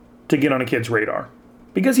do to get on a kid's radar,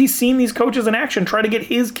 because he's seen these coaches in action try to get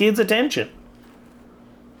his kids' attention.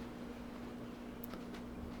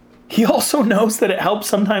 He also knows that it helps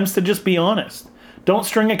sometimes to just be honest. Don't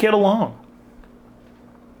string a kid along.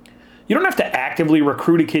 You don't have to actively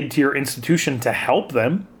recruit a kid to your institution to help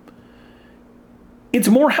them. It's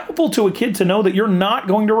more helpful to a kid to know that you're not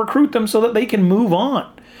going to recruit them so that they can move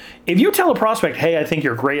on. If you tell a prospect, hey, I think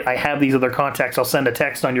you're great, I have these other contacts, I'll send a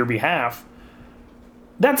text on your behalf,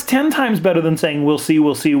 that's 10 times better than saying, we'll see,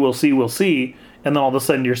 and then all of a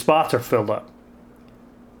sudden your spots are filled up.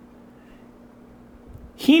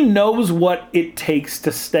 He knows what it takes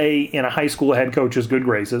to stay in a high school head coach's good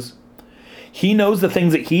graces. He knows the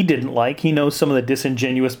things that he didn't like. He knows some of the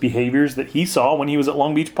disingenuous behaviors that he saw when he was at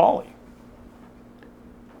Long Beach Poly.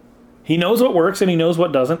 He knows what works and he knows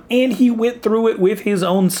what doesn't, and he went through it with his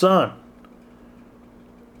own son.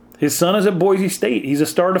 His son is at Boise State. He's a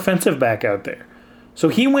star defensive back out there. So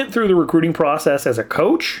he went through the recruiting process as a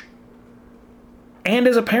coach and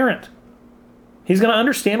as a parent. He's going to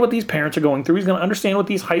understand what these parents are going through. He's going to understand what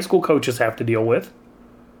these high school coaches have to deal with.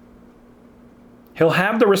 He'll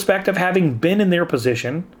have the respect of having been in their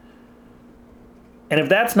position. And if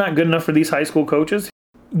that's not good enough for these high school coaches,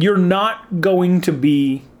 you're not going to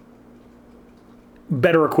be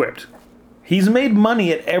better equipped. He's made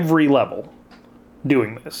money at every level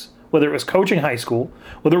doing this. Whether it was coaching high school,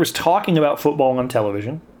 whether it was talking about football on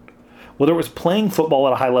television, whether it was playing football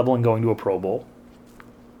at a high level and going to a Pro Bowl.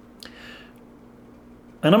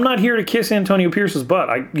 And I'm not here to kiss Antonio Pierce's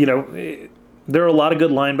butt. There are a lot of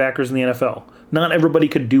good linebackers in the NFL. Not everybody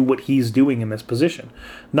could do what he's doing in this position.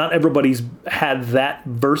 Not everybody's had that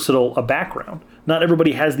versatile a background. Not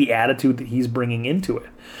everybody has the attitude that he's bringing into it.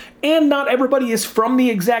 And not everybody is from the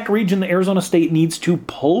exact region that Arizona State needs to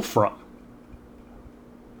pull from.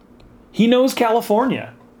 He knows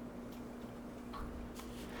California.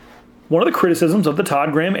 One of the criticisms of the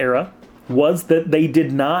Todd Graham era was that they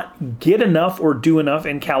did not get enough or do enough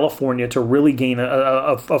in California to really gain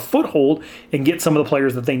a foothold and get some of the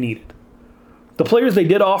players that they needed. The players they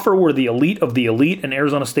did offer were the elite of the elite, and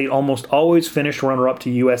Arizona State almost always finished runner-up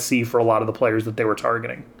to USC for a lot of the players that they were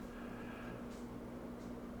targeting.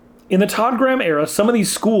 In the Todd Graham era, some of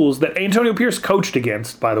these schools that Antonio Pierce coached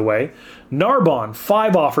against, by the way, Narbonne,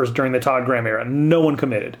 5 offers during the Todd Graham era, no one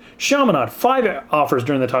committed. Chaminade, 5 offers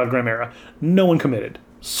during the Todd Graham era, no one committed.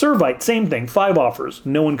 Servite, same thing, 5 offers,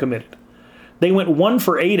 no one committed. They went 1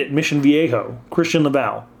 for 8 at Mission Viejo, Christian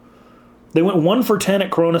Laval. They went 1 for 10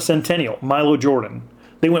 at Corona Centennial, Milo Jordan.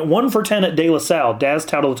 They went 1 for 10 at De La Salle, Daz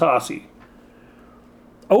Tautalatasi.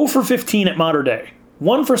 0 for 15 at Mater Dei.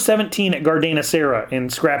 1 for 17 at Gardena Serra in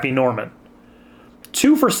Scrappy Norman.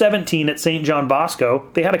 2 for 17 at St. John Bosco.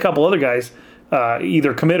 They had a couple other guys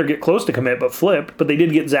either commit or get close to commit, but flipped. But they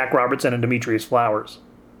did get Zach Robertson and Demetrius Flowers.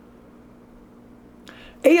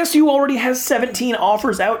 ASU already has 17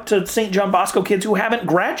 offers out to St. John Bosco kids who haven't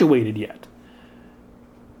graduated yet.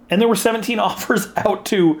 And there were 17 offers out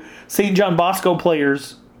to St. John Bosco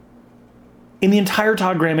players in the entire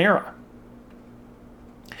Todd Graham era.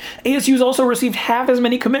 ASU's also received half as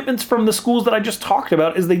many commitments from the schools that I just talked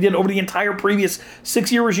about as they did over the entire previous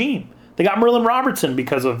 6-year regime. They got Merlin Robertson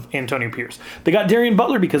because of Antonio Pierce. They got Darian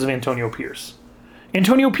Butler because of Antonio Pierce.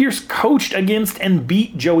 Antonio Pierce coached against and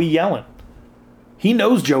beat Joey Yellen. He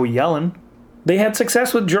knows Joey Yellen. They had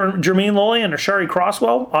success with Jermaine Lolly and Ashari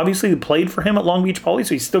Crosswell. Obviously, they played for him at Long Beach Poly,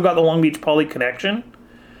 so he's still got the Long Beach Poly connection.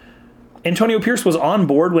 Antonio Pierce was on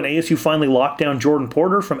board when ASU finally locked down Jordan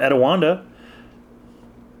Porter from Etiwanda.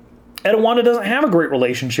 Etiwanda doesn't have a great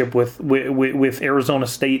relationship with Arizona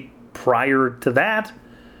State prior to that.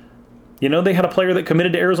 You know, they had a player that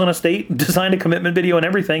committed to Arizona State, designed a commitment video and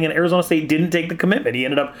everything, and Arizona State didn't take the commitment. He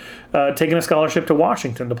ended up taking a scholarship to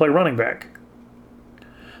Washington to play running back.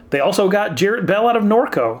 They also got Jarrett Bell out of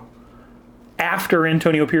Norco after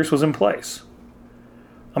Antonio Pierce was in place.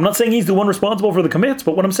 I'm not saying he's the one responsible for the commits,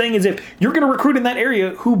 but what I'm saying is if you're going to recruit in that area,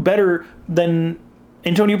 who better than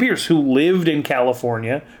Antonio Pierce, who lived in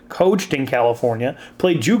California, coached in California,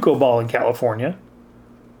 played JUCO ball in California?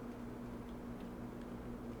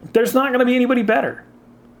 There's not going to be anybody better.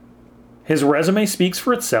 His resume speaks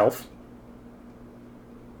for itself.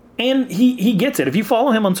 And he gets it. If you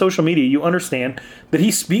follow him on social media, you understand that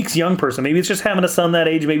he speaks young person. Maybe it's just having a son that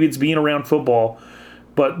age. Maybe it's being around football.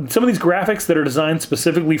 But some of these graphics that are designed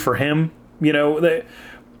specifically for him, you know,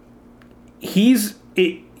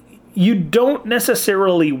 you don't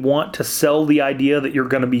necessarily want to sell the idea that you're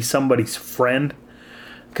going to be somebody's friend.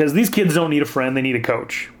 Because these kids don't need a friend. They need a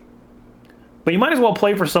coach. But you might as well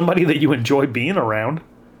play for somebody that you enjoy being around.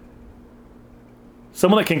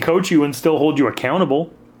 Someone that can coach you and still hold you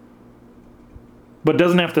accountable. But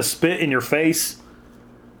doesn't have to spit in your face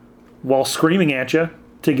while screaming at you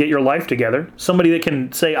to get your life together. Somebody that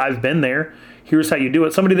can say, I've been there. Here's how you do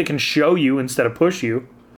it. Somebody that can show you instead of push you.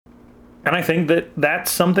 And I think that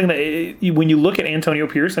that's something that when you look at Antonio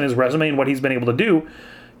Pierce and his resume and what he's been able to do,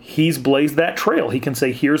 he's blazed that trail. He can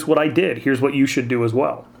say, here's what I did. Here's what you should do as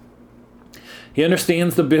well. He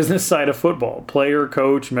understands the business side of football. Player,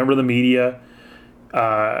 coach, member of the media.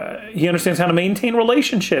 He understands how to maintain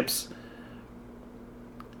relationships.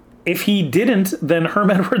 If he didn't, then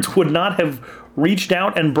Herm Edwards would not have reached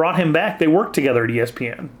out and brought him back. They worked together at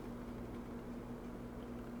ESPN.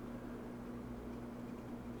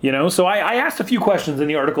 You know, so I asked a few questions in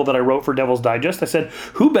the article that I wrote for Devil's Digest. I said,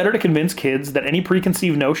 who better to convince kids that any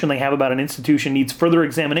preconceived notion they have about an institution needs further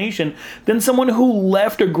examination than someone who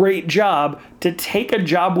left a great job to take a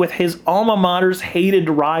job with his alma mater's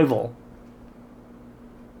hated rival?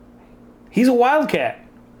 He's a Wildcat.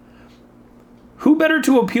 Who better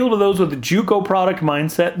to appeal to those with a JUCO product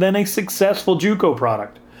mindset than a successful JUCO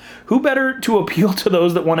product? Who better to appeal to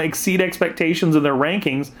those that want to exceed expectations in their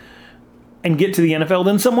rankings and get to the NFL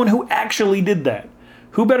than someone who actually did that?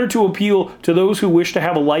 Who better to appeal to those who wish to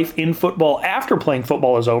have a life in football after playing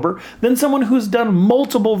football is over than someone who's done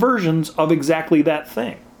multiple versions of exactly that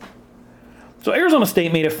thing? So Arizona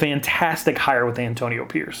State made a fantastic hire with Antonio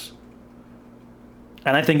Pierce.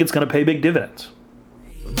 And I think it's going to pay big dividends.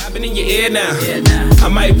 Rapping in your ear now. I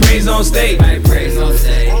might praise on stage.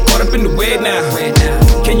 Caught up in the way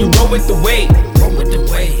now. Can you roll with the weight?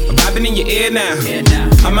 I'm rapping in your ear now.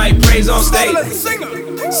 I might praise on stage.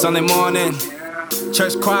 Sunday morning,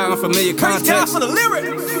 church choir, unfamiliar context.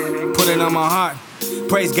 Put it on my heart.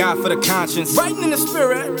 Praise God for the conscience. Writing in the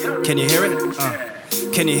spirit. Can you hear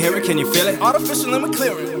it? Can you hear it? Can you feel it? Artificial and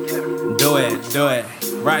clearing. Do it.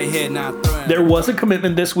 Right here now. There was a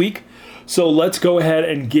commitment this week. So let's go ahead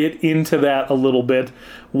and get into that a little bit.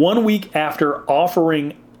 1 week after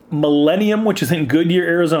offering Millennium, which is in Goodyear,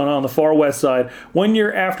 Arizona on the far west side, 1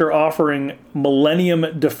 year after offering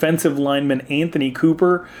Millennium defensive lineman Anthony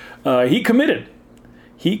Cooper, he committed.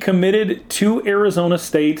 He committed to Arizona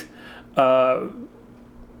State.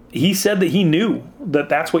 He said that he knew that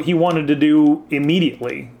that's what he wanted to do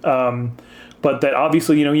immediately. But that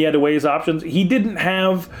obviously, he had to weigh his options. He didn't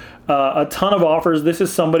have a ton of offers. This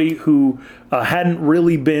is somebody who hadn't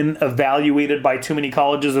really been evaluated by too many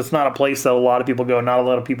colleges. It's not a place that a lot of people go. Not a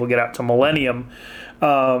lot of people get out to Millennium.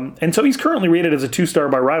 And so he's currently rated as a 2-star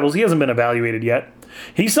by Rivals. He hasn't been evaluated yet.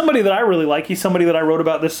 He's somebody that I really like. He's somebody that I wrote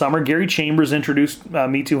about this summer. Gary Chambers introduced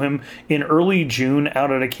me to him in early June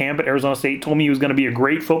out at a camp at Arizona State. Told me he was going to be a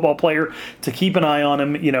great football player, to keep an eye on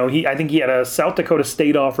him. I think he had a South Dakota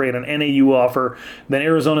State offer and an NAU offer. Then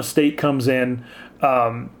Arizona State comes in.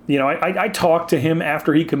 I talked to him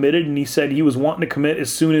after he committed, and he said he was wanting to commit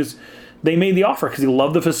as soon as they made the offer because he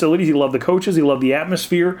loved the facilities, he loved the coaches, he loved the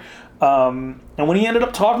atmosphere. And when he ended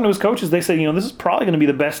up talking to his coaches, they said, this is probably going to be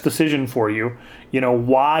the best decision for you.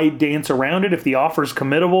 Why dance around it if the offer is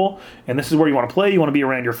committable and this is where you want to play, you want to be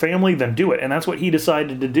around your family, then do it. And that's what he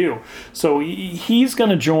decided to do. So he's going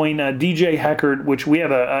to join DJ Heckard, which we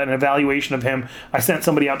have an evaluation of him. I sent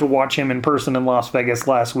somebody out to watch him in person in Las Vegas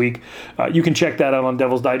last week. You can check that out on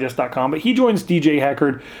devilsdigest.com. But he joins DJ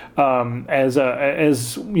Heckard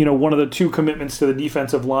as one of the two commitments to the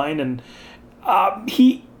defensive line. And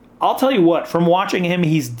I'll tell you what, from watching him,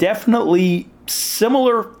 he's definitely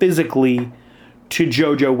similar physically to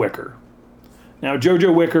JoJo Wicker. Now,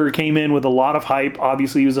 JoJo Wicker came in with a lot of hype.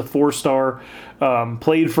 Obviously, he was a 4-star,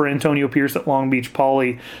 played for Antonio Pierce at Long Beach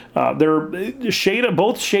Poly. They're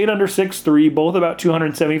both shade under 6'3", both about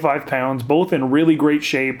 275 pounds, both in really great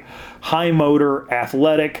shape, high motor,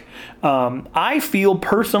 athletic. I feel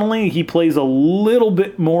personally he plays a little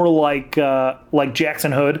bit more like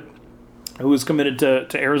Jackson Hood, who was committed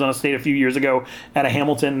to Arizona State a few years ago at a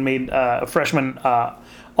Hamilton, made a freshman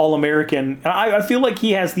All-American. I feel like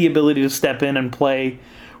he has the ability to step in and play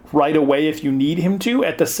right away if you need him to.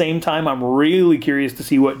 At the same time, I'm really curious to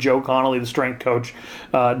see what Joe Connolly, the strength coach,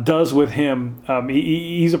 does with him.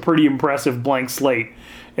 He's a pretty impressive blank slate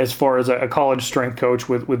as far as a college strength coach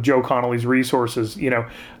with Joe Connolly's resources.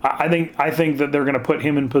 I think that they're going to put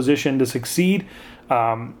him in position to succeed.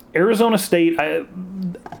 Arizona State,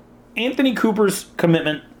 Anthony Cooper's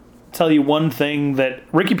commitment, tell you one thing that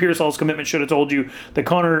Ricky Pearsall's commitment should have told you, that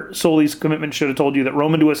Connor Soley's commitment should have told you, that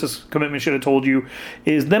Roman Duis's commitment should have told you,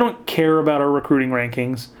 is they don't care about our recruiting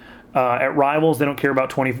rankings. At Rivals, they don't care about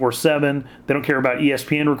 24/7. They don't care about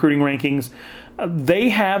ESPN recruiting rankings. They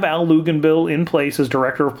have Al Luganbill in place as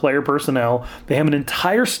director of player personnel. They have an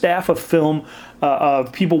entire staff of film,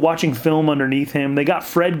 of people watching film underneath him. They got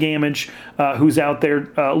Fred Gamage, who's out there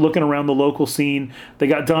looking around the local scene. They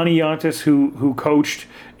got Donnie Yontis, who coached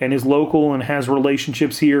and is local and has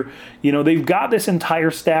relationships here. They've got this entire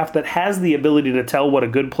staff that has the ability to tell what a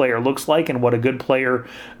good player looks like and what a good player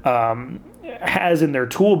has in their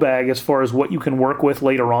tool bag as far as what you can work with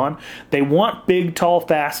later on. They want big, tall,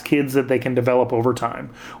 fast kids that they can develop over time.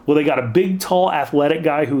 Well, they got a big, tall, athletic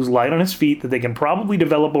guy who's light on his feet that they can probably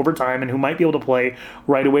develop over time and who might be able to play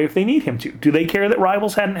right away if they need him to. Do they care that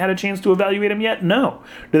Rivals hadn't had a chance to evaluate him yet? No.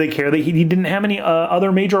 Do they care that he didn't have any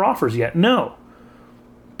other major offers yet? No.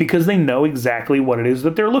 Because they know exactly what it is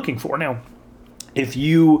that they're looking for. Now, if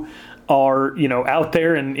you are out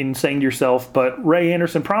there and saying to yourself, but Ray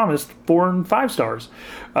Anderson promised 4 and 5 stars.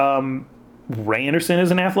 Ray Anderson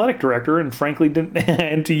is an athletic director and frankly didn't,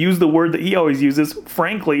 and to use the word that he always uses,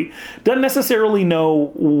 frankly, doesn't necessarily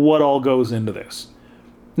know what all goes into this.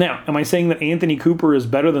 Now, am I saying that Anthony Cooper is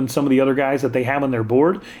better than some of the other guys that they have on their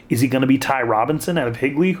board? Is he going to be Ty Robinson out of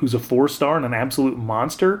Higley, who's a 4-star and an absolute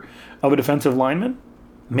monster of a defensive lineman?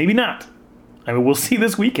 Maybe not. I mean, we'll see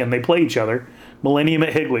this weekend. They play each other. Millennium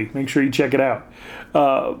at Higley. Make sure you check it out.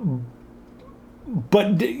 But,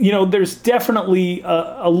 there's definitely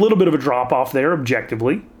a little bit of a drop-off there,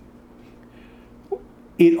 objectively.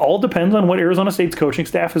 It all depends on what Arizona State's coaching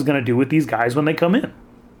staff is going to do with these guys when they come in.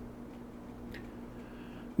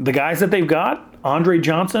 The guys that they've got, Andre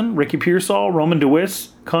Johnson, Ricky Pearsall, Roman DeWiss,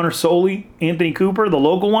 Connor Soley, Anthony Cooper, the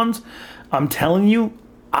local ones, I'm telling you,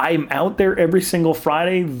 I'm out there every single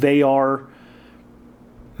Friday. They are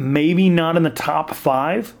maybe not in the top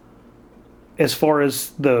 5 as far as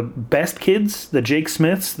the best kids, the Jake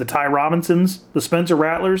Smiths, the Ty Robinsons, the Spencer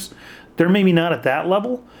Rattlers. They're maybe not at that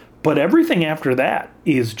level, but everything after that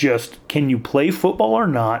is just, can you play football or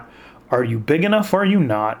not? Are you big enough or are you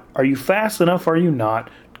not? Are you fast enough or are you not?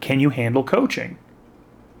 Can you handle coaching?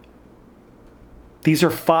 These are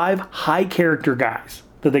 5 high-character guys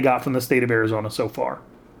that they got from the state of Arizona so far.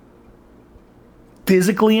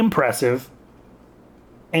 Physically impressive,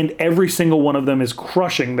 and every single one of them is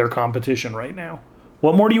crushing their competition right now.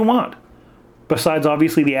 What more do you want? Besides,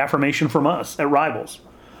 obviously, the affirmation from us at Rivals.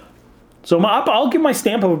 So I'll give my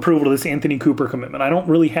stamp of approval to this Anthony Cooper commitment. I don't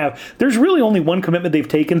really have. There's really only one commitment they've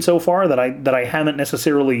taken so far that I haven't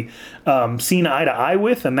necessarily seen eye to eye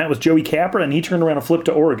with, and that was Joey Capra, and he turned around and flipped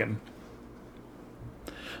to Oregon.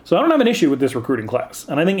 So I don't have an issue with this recruiting class,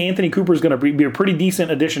 and I think Anthony Cooper is going to be a pretty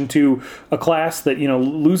decent addition to a class that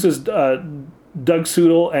loses Doug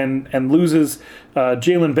Sudel and loses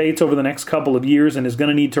Jalen Bates over the next couple of years, and is going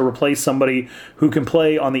to need to replace somebody who can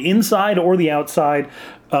play on the inside or the outside.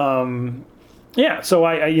 So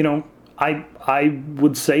I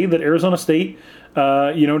would say that Arizona State,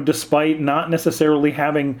 despite not necessarily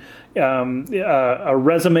having a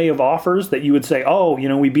resume of offers that you would say,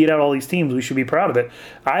 we beat out all these teams, we should be proud of it.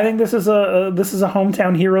 I think this is a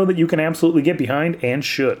hometown hero that you can absolutely get behind and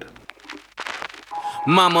should.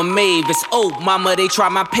 Mama Mavis, oh mama, they try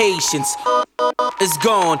my patience. Is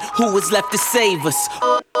gone, who is left to save us?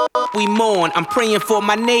 We mourn, I'm praying for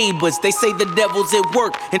my neighbors. They say the devil's at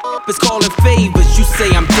work and is calling favors. You say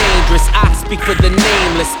I'm dangerous, I speak for the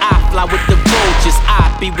nameless. I fly with the vultures, I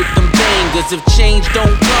be with them bangers. If change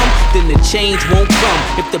don't come, then the change won't come.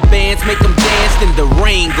 If the bands make them dance, then the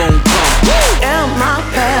rain gon' come. Am I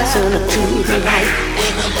passing to the light?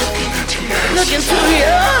 Look into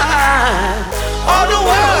your eyes. All the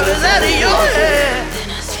world is out of your head.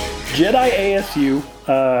 Jedi ASU,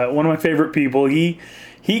 one of my favorite people, he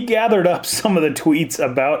gathered up some of the tweets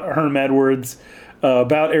about Herm Edwards,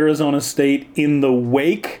 about Arizona State in the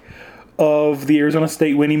wake of the Arizona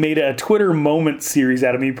State win. He made a Twitter moment series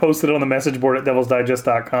out of me. He posted it on the message board at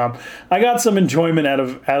devilsdigest.com. I got some enjoyment out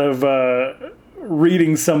of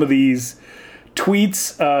reading some of these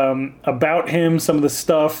tweets about him, some of the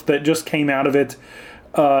stuff that just came out of it.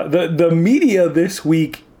 The media this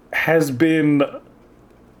week has been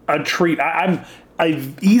a treat. I'm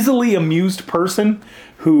an easily amused person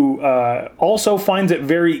who also finds it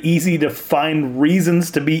very easy to find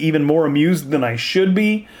reasons to be even more amused than I should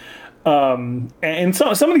be. And some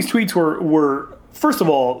of these tweets were first of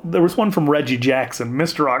all, there was one from Reggie Jackson,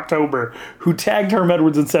 Mr. October, who tagged Herm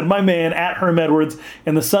Edwards and said, "My man, at Herm Edwards,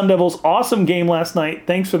 and the Sun Devils, awesome game last night.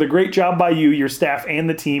 Thanks for the great job by you, your staff, and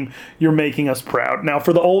the team. You're making us proud." Now,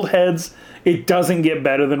 for the old heads, it doesn't get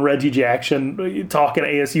better than Reggie Jackson talking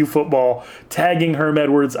ASU football, tagging Herm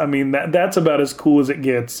Edwards. I mean, that's about as cool as it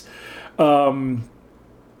gets. I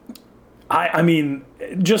mean,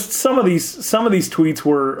 just some of these tweets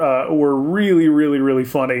were really, really, really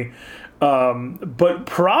funny. But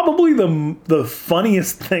probably the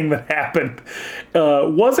funniest thing that happened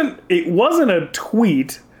wasn't a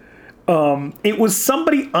tweet. It was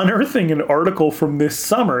somebody unearthing an article from this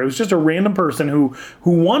summer. It was just a random person who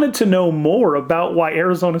wanted to know more about why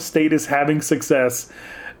Arizona State is having success.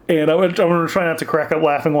 And I'm going to try not to crack up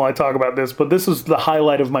laughing while I talk about this, but this was the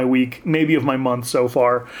highlight of my week, maybe of my month so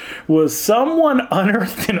far, was someone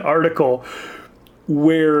unearthed an article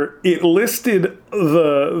where it listed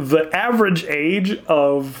the average age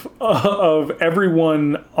of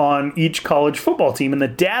everyone on each college football team, and the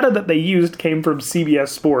data that they used came from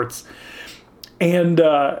CBS Sports. And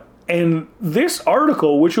this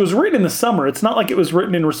article, which was written in the summer, it's not like it was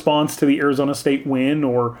written in response to the Arizona State win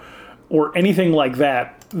or anything like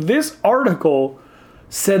that. This article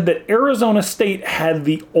said that Arizona State had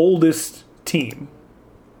the oldest team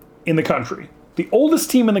in the country. The oldest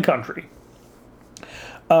team in the country.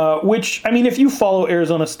 Which, I mean, if you follow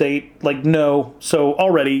Arizona State, so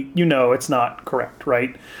already you know it's not correct,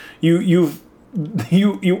 right? You've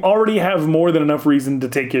you already have more than enough reason to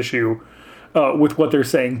take issue with what they're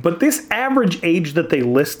saying. But this average age that they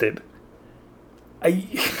listed,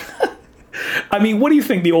 I mean, what do you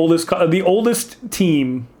think the oldest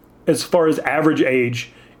team as far as average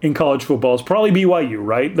age in college football is? Probably BYU,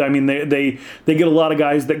 right? I mean, they get a lot of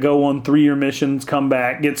guys that go on 3-year missions, come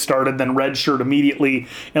back, get started, then redshirt immediately,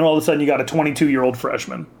 and all of a sudden you got a 22-year-old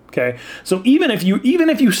freshman. Okay, so even if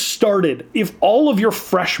all of your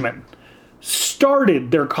freshmen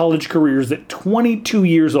started their college careers at 22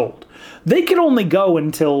 years old, they could only go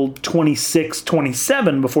until 26,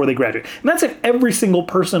 27 before they graduate. And that's if every single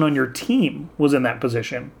person on your team was in that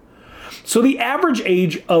position. So the average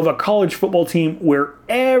age of a college football team where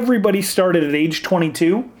everybody started at age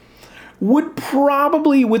 22 would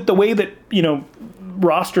probably, with the way that,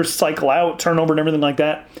 rosters cycle out, turnover and everything like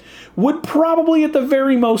that, would probably at the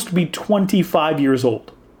very most be 25 years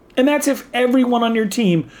old. And that's if everyone on your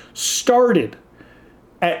team started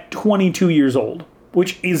at 22 years old,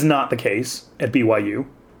 which is not the case at BYU,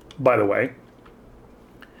 by the way.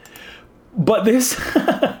 But this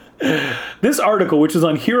this article, which is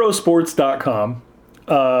on herosports.com,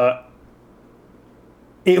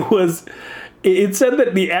 it said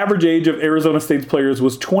that the average age of Arizona State's players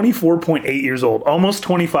was 24.8 years old, almost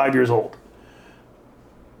 25 years old.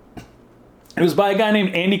 It was by a guy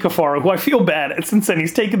named Andy Cafaro, who I feel bad. Since then,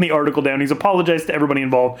 he's taken the article down. He's apologized to everybody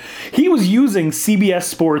involved. He was using CBS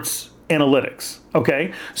Sports Analytics,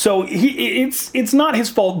 okay? So it's not his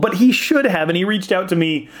fault, but he should have. And he reached out to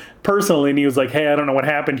me personally, and he was like, hey, I don't know what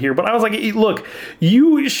happened here. But I was like, look,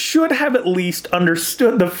 you should have at least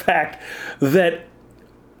understood the fact that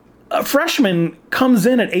a freshman comes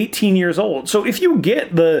in at 18 years old. So if you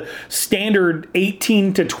get the standard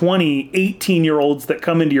 18 to 20, 18-year-olds that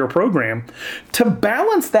come into your program, to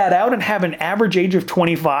balance that out and have an average age of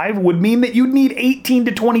 25 would mean that you'd need 18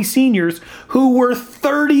 to 20 seniors who were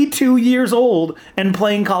 32 years old and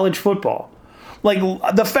playing college football. Like,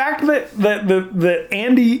 the fact that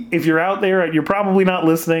Andy, if you're out there, you're probably not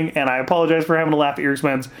listening, and I apologize for having to laugh at your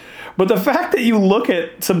expense, but the fact that you look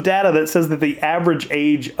at some data that says that the average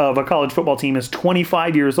age of a college football team is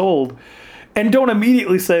 25 years old, and don't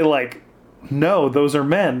immediately say, like, no, those are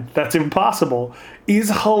men, that's impossible, is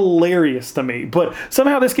hilarious to me. But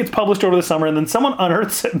somehow this gets published over the summer, and then someone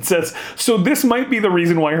unearths it and says, so this might be the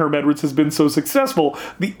reason why Herm Edwards has been so successful.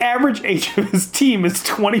 The average age of his team is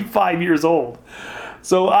 25 years old.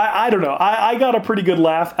 So I don't know. I got a pretty good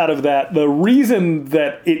laugh out of that. The reason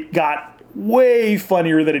that it got way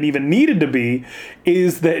funnier than it even needed to be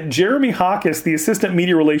is that Jeremy Hawkes, the assistant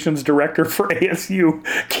media relations director for ASU,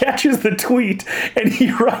 catches the tweet and he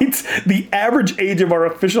writes, the average age of our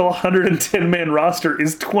official 110-man roster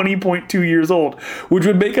is 20.2 years old, which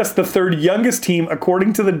would make us the third youngest team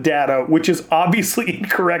according to the data, which is obviously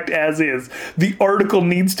incorrect as is. The article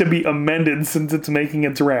needs to be amended since it's making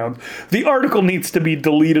its round. The article needs to be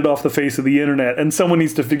deleted off the face of the internet, and someone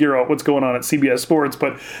needs to figure out what's going on at CBS Sports.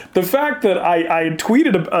 But the fact that I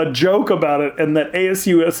tweeted a joke about it, and that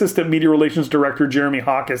ASU Assistant Media Relations Director Jeremy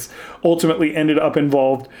Hawkes ultimately ended up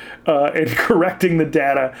involved in correcting the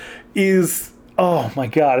data is, oh my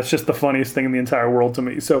God, it's just the funniest thing in the entire world to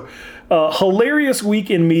me. So, hilarious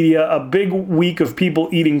week in media, a big week of people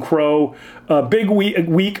eating crow, a big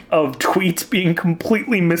week of tweets being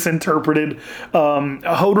completely misinterpreted.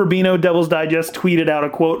 Hoder Bino, Devil's Digest, tweeted out a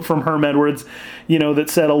quote from Herm Edwards, that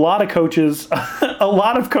said a lot of coaches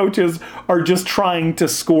are just trying to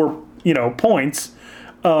score, points.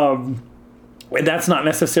 That's not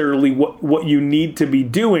necessarily what you need to be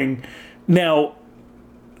doing. Now,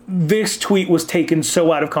 this tweet was taken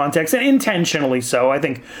so out of context, and intentionally so. I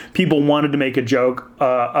think people wanted to make a joke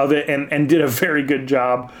of it and did a very good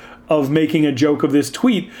job of making a joke of this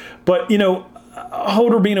tweet. But,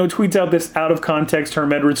 Hoder Bino tweets out this out of context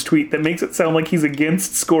Herm Edwards tweet that makes it sound like he's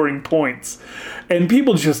against scoring points. And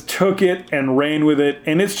people just took it and ran with it,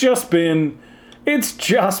 and it's just been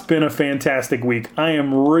a fantastic week. I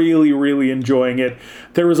am really, really enjoying it.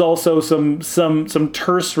 There was also some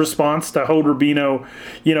terse response to Hoder Bino,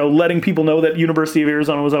 letting people know that University of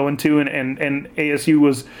Arizona was 0-2 and ASU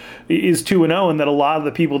is 2-0, and that a lot of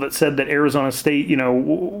the people that said that Arizona State,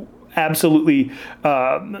 absolutely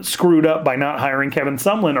screwed up by not hiring Kevin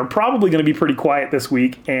Sumlin are probably going to be pretty quiet this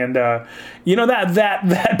week. And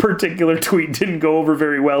that particular tweet didn't go over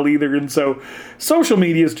very well either. And so social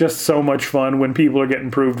media is just so much fun when people are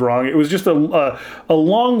getting proved wrong. It was just a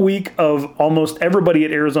long week of almost everybody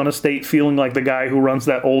at Arizona State feeling like the guy who runs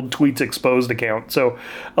that old Tweets Exposed account. So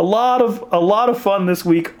a lot of fun this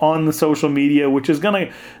week on the social media, which is going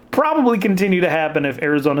to probably continue to happen if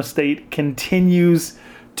Arizona State continues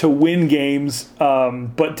to win games.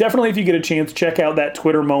 But definitely, if you get a chance, check out that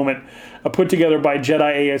Twitter moment put together by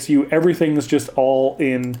Jedi ASU. Everything's just all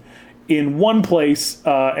in one place,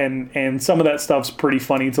 and some of that stuff's pretty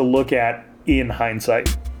funny to look at in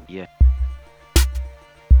hindsight. Yeah.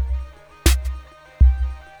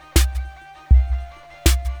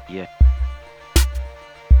 Yeah.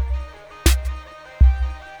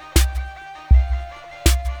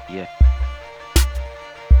 Yeah.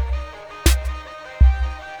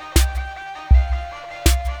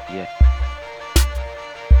 Yeah.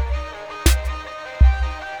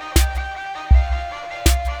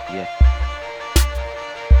 Yeah.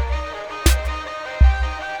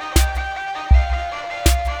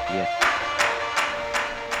 Yeah.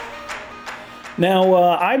 Now,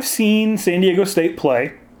 I've seen San Diego State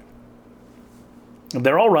play.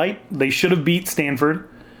 They're all right. They should have beat Stanford.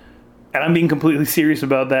 And I'm being completely serious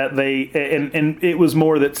about that. And it was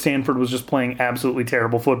more that Stanford was just playing absolutely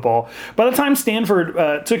terrible football. By the time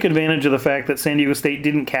Stanford took advantage of the fact that San Diego State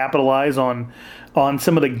didn't capitalize on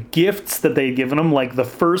some of the gifts that they'd given them, like the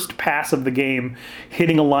first pass of the game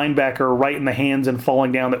hitting a linebacker right in the hands and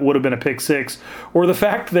falling down that would have been a pick six, or the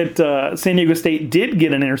fact that San Diego State did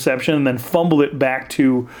get an interception and then fumbled it back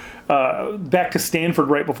to Stanford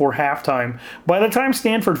right before halftime. By the time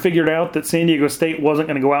Stanford figured out that San Diego State wasn't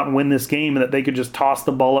going to go out and win this game and that they could just toss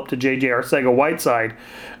the ball up to J.J. Arcega-Whiteside,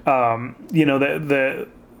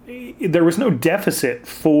 there was no deficit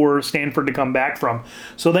for Stanford to come back from.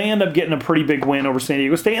 So they end up getting a pretty big win over San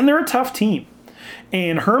Diego State, and they're a tough team.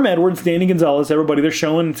 And Herm Edwards, Danny Gonzalez, everybody, they're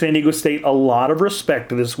showing San Diego State a lot of respect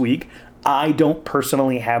this week. I don't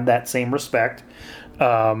personally have that same respect.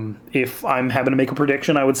 If I'm having to make a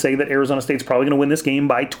prediction, I would say that Arizona State's probably going to win this game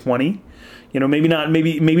by 20. Maybe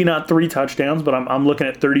not 3 touchdowns, but I'm looking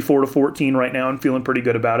at 34-14 right now and feeling pretty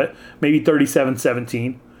good about it. Maybe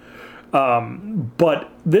 37-17.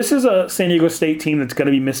 But this is a San Diego State team that's going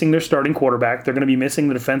to be missing their starting quarterback. They're going to be missing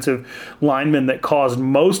the defensive lineman that caused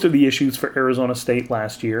most of the issues for Arizona State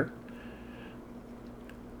last year.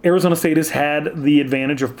 Arizona State has had the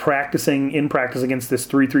advantage of practicing against this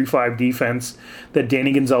 3-3-5 defense that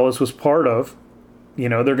Danny Gonzalez was part of. They're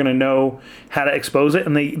going to know how to expose it,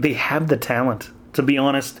 and they have the talent. To be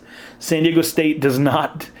honest, San Diego State does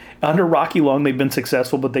not. Under Rocky Long, they've been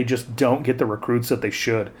successful, but they just don't get the recruits that they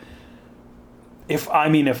should. If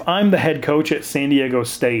I'm the head coach at San Diego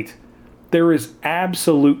State, there is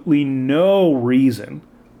absolutely no reason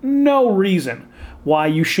why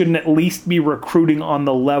you shouldn't at least be recruiting on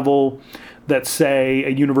the level that, say, a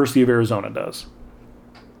University of Arizona does.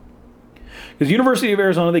 Because University of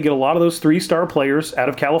Arizona, they get a lot of those 3-star players out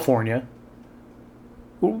of California.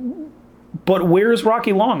 But where's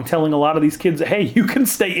Rocky Long telling a lot of these kids, hey, you can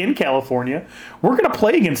stay in California. We're going to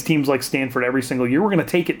play against teams like Stanford every single year. We're going to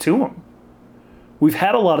take it to them. We've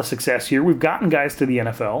had a lot of success here. We've gotten guys to the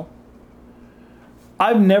NFL.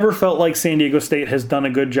 I've never felt like San Diego State has done a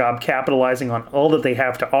good job capitalizing on all that they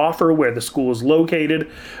have to offer, where the school is located,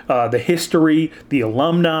 the history, the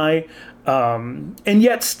alumni, and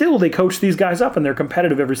yet still they coach these guys up and they're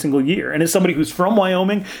competitive every single year. And as somebody who's from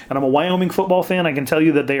Wyoming, and I'm a Wyoming football fan, I can tell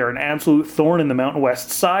you that they are an absolute thorn in the Mountain West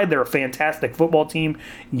side. They're a fantastic football team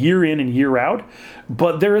year in and year out.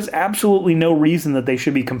 But there is absolutely no reason that they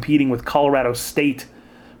should be competing with Colorado State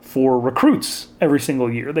for recruits every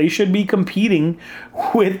single year. They should be competing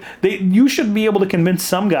with... You should be able to convince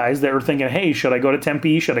some guys that are thinking, hey, should I go to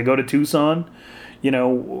Tempe? Should I go to Tucson?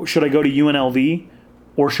 Should I go to UNLV?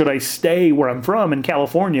 Or should I stay where I'm from in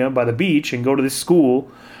California by the beach and go to this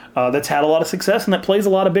school that's had a lot of success and that plays a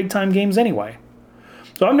lot of big-time games anyway?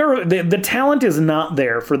 So the talent is not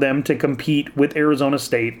there for them to compete with Arizona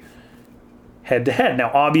State head-to-head.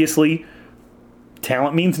 Now, obviously,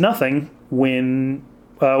 talent means nothing when...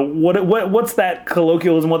 what's that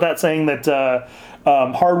colloquialism? What that saying that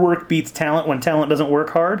hard work beats talent when talent doesn't work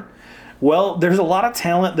hard? Well, there's a lot of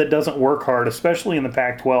talent that doesn't work hard, especially in the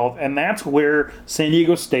Pac-12, and that's where San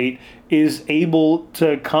Diego State is able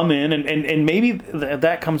to come in, and maybe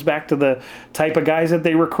that comes back to the type of guys that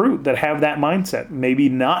they recruit that have that mindset. Maybe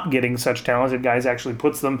not getting such talented guys actually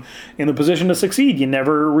puts them in the position to succeed. You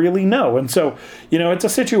never really know. And so, it's a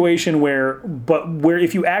situation where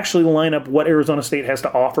if you actually line up what Arizona State has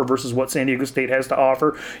to offer versus what San Diego State has to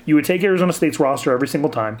offer, you would take Arizona State's roster every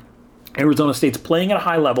single time. Arizona State's playing at a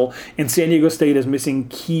high level, and San Diego State is missing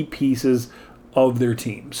key pieces of their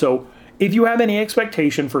team. So if you have any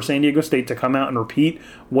expectation for San Diego State to come out and repeat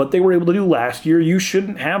what they were able to do last year, you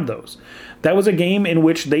shouldn't have those. That was a game in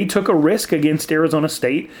which they took a risk against Arizona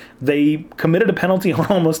State. They committed a penalty on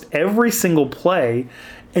almost every single play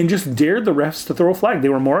and just dared the refs to throw a flag. They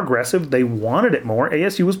were more aggressive. They wanted it more.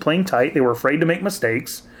 ASU was playing tight. They were afraid to make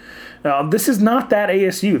mistakes. This is not that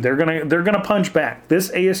ASU. They're gonna punch back. This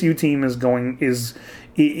ASU team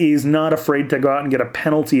is not afraid to go out and get a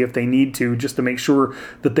penalty if they need to, just to make sure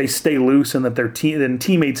that they stay loose and that their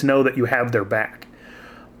teammates know that you have their back.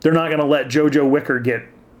 They're not going to let JoJo Wicker get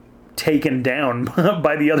taken down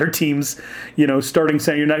by the other team's, starting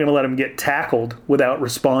center. You're not going to let him get tackled without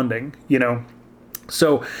responding,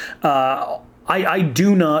 So I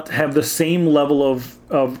do not have the same level of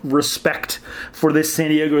respect for this San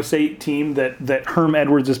Diego State team that Herm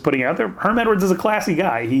Edwards is putting out there. Herm Edwards is a classy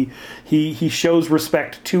guy. He shows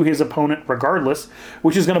respect to his opponent regardless,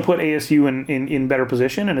 which is going to put ASU in better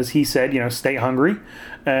position. And as he said, stay hungry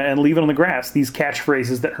and leave it on the grass. These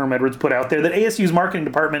catchphrases that Herm Edwards put out there that ASU's marketing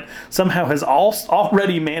department somehow has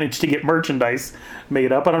already managed to get merchandise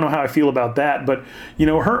made up. I don't know how I feel about that, but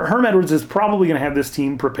Herm Edwards is probably going to have this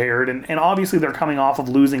team prepared, and obviously they're coming off of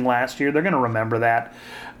losing last year. They're going to remember that.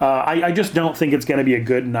 I just don't think it's going to be a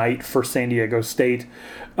good night for San Diego State.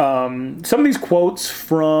 Some of these quotes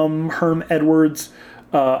from Herm Edwards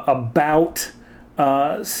about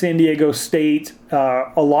San Diego State,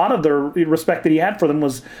 a lot of the respect that he had for them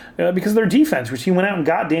was because of their defense, which he went out and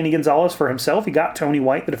got Danny Gonzalez for himself. He got Tony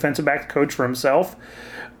White, the defensive back coach, for himself.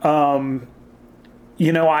 I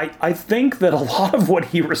think that a lot of what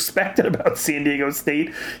he respected about San Diego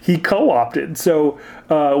State, he co-opted. So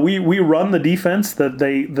we run the defense that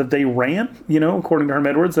they ran. According to Herm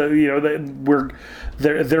Edwards, they're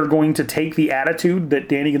going to take the attitude that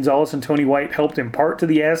Danny Gonzalez and Tony White helped impart to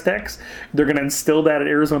the Aztecs. They're going to instill that at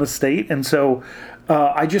Arizona State, and so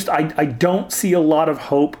I don't see a lot of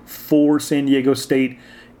hope for San Diego State,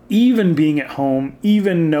 even being at home,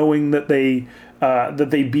 even knowing that they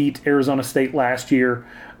beat Arizona State last year.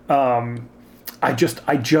 I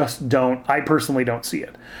personally don't see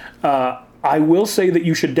it. I will say that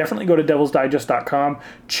you should definitely go to devilsdigest.com,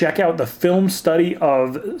 check out the film study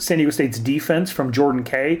of San Diego State's defense from Jordan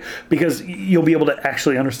Kay, because you'll be able to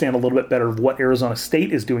actually understand a little bit better of what Arizona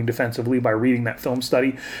State is doing defensively by reading that film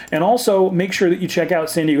study. And also make sure that you check out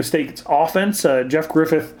San Diego State's offense. Jeff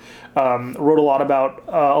Griffith wrote a lot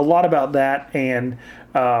about that, and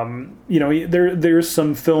there's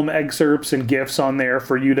some film excerpts and GIFs on there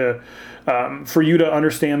for you to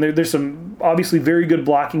understand. There's some obviously very good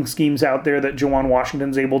blocking schemes out there that Juwan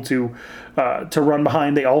Washington's able to run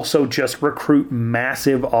behind. They also just recruit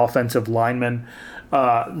massive offensive linemen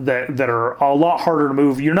that are a lot harder to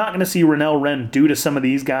move. You're not going to see Rennell Wren do to some of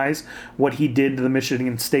these guys what he did to the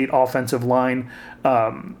Michigan State offensive line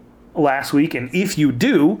last week, and if you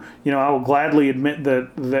do, I will gladly admit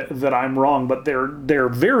that I'm wrong. But they're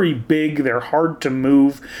very big, they're hard to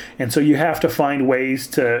move, and so you have to find ways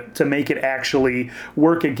to make it actually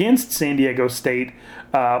work against San Diego State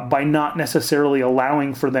by not necessarily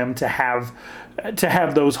allowing for them to have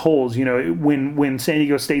those holes. When San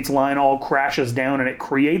Diego State's line all crashes down and it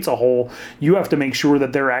creates a hole, you have to make sure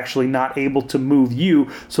that they're actually not able to move you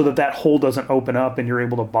so that hole doesn't open up and you're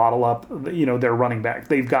able to bottle up their running back.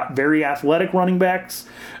 They've got very athletic running backs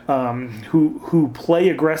who play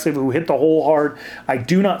aggressive, who hit the hole hard. I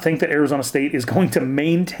do not think that Arizona State is going to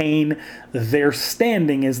maintain their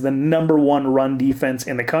standing as the number one run defense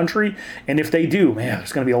in the country, and if they do, man,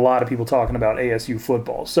 there's going to be a lot of people talking about ASU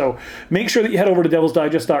football. So make sure that you head over to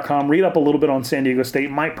devilsdigest.com, read up a little bit on San Diego State.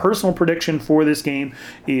 My personal prediction for this game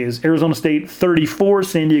is Arizona State 34,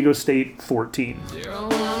 San Diego State 14. 0 1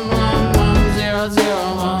 1 1 0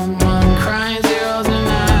 0 1 1, crying zeros and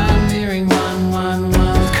I'm hearing 1 1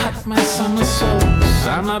 1. Cut my somersaults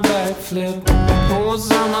on my backflip. Oh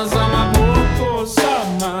summer, poor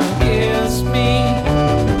summer, kiss me.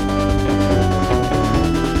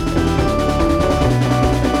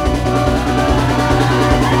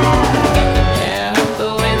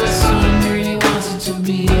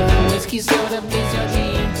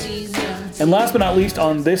 And last but not least,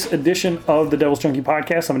 on this edition of the Devil's Junkie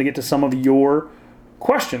Podcast, I'm going to get to some of your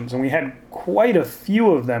questions. And we had quite a few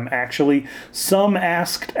of them, actually. Some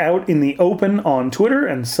asked out in the open on Twitter,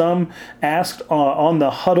 and some asked on the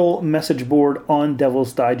Huddle message board on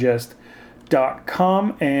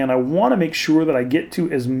devilsdigest.com. And I want to make sure that I get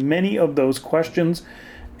to as many of those questions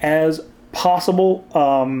as possible.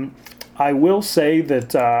 I will say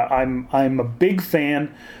that I'm a big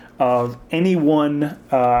fan of anyone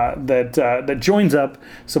that joins up,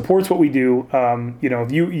 supports what we do.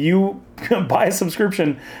 If you buy a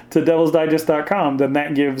subscription to devilsdigest.com, then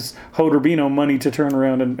that gives Hoderbino money to turn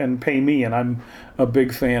around and pay me, and I'm a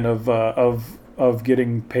big fan of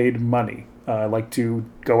getting paid money. I like to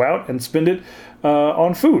go out and spend it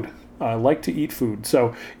on food. I like to eat food.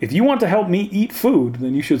 So if you want to help me eat food,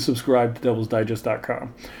 then you should subscribe to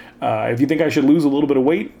devilsdigest.com. If you think I should lose a little bit of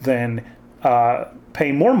weight, then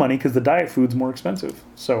pay more money because the diet food's more expensive.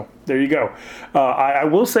 So there you go. I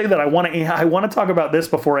will say that I want to talk about this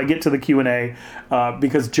before I get to the Q&A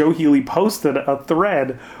because Joe Healy posted a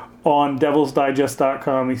thread on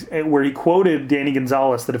devilsdigest.com where he quoted Danny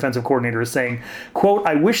Gonzalez, the defensive coordinator, as saying, quote,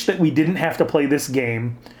 "I wish that we didn't have to play this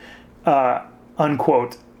game,"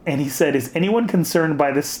 unquote. And he said, "Is anyone concerned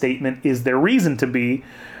by this statement? Is there reason to be?"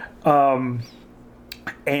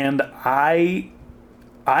 And I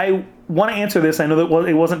want to answer this. I know that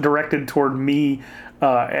it wasn't directed toward me,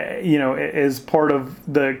 as part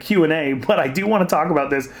of the Q&A, but I do want to talk about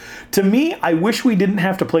this. To me, I wish we didn't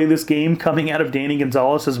have to play this game coming out of Danny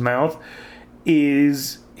Gonzalez's mouth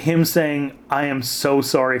is him saying, "I am so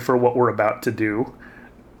sorry for what we're about to do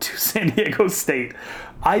to San Diego State."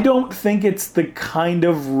 I don't think it's the kind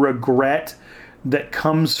of regret that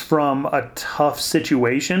comes from a tough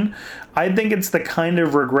situation. I think it's the kind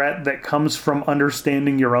of regret that comes from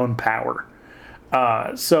understanding your own power.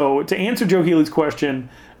 So to answer Joe Healy's question,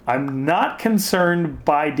 I'm not concerned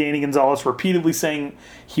by Danny Gonzalez repeatedly saying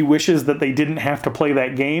he wishes that they didn't have to play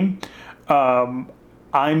that game.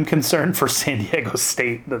 I'm concerned for San Diego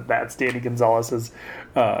State that's Danny Gonzalez's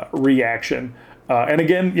reaction. And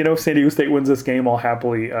again, if San Diego State wins this game, I'll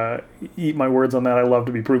happily eat my words on that. I love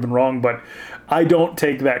to be proven wrong, but I don't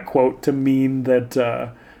take that quote to mean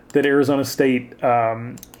that Arizona State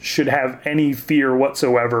should have any fear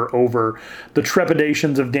whatsoever over the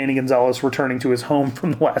trepidations of Danny Gonzalez returning to his home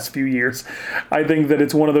from the last few years. I think that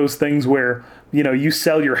it's one of those things where, you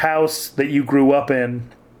sell your house that you grew up in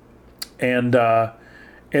and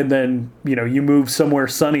then, you move somewhere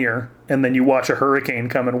sunnier and then you watch a hurricane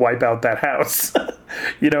come and wipe out that house.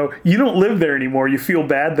 You don't live there anymore. You feel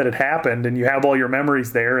bad that it happened and you have all your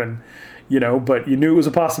memories there and, but you knew it was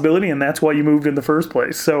a possibility and that's why you moved in the first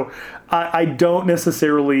place. So I don't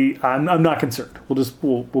necessarily, I'm not concerned.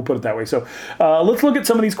 We'll put it that way. So let's look at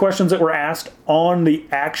some of these questions that were asked on the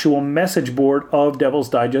actual message board of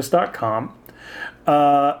devilsdigest.com.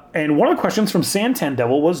 And one of the questions from Santan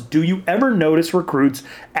Devil was, do you ever notice recruits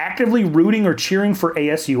actively rooting or cheering for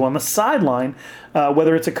ASU on the sideline,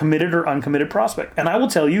 whether it's a committed or uncommitted prospect? And I will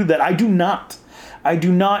tell you that I do not. I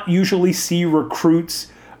do not usually see recruits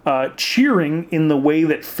cheering in the way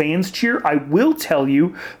that fans cheer. I will tell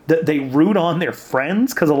you that they root on their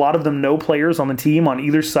friends because a lot of them know players on the team on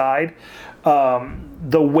either side.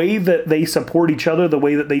 The way that they support each other, the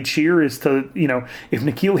way that they cheer is to, if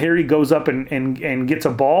N'Keal Harry goes up and gets a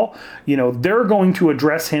ball, they're going to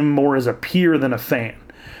address him more as a peer than a fan.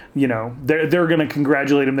 They're going to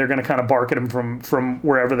congratulate him. They're going to kind of bark at him from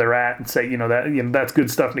wherever they're at and say, that's good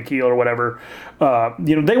stuff, N'Keal, or whatever.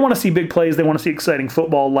 They want to see big plays. They want to see exciting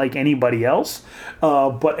football like anybody else.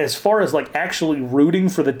 But as far as like actually rooting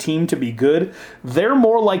for the team to be good, they're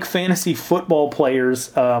more like fantasy football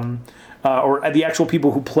players, or the actual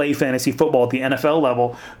people who play fantasy football at the NFL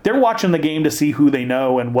level. They're watching the game to see who they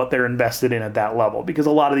know and what they're invested in at that level. Because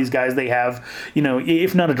a lot of these guys, they have,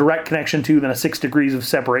 if not a direct connection to, then a 6 degrees of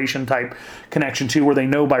separation type connection to, where they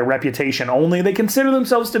know by reputation only. They consider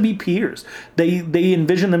themselves to be peers. They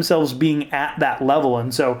envision themselves being at that level.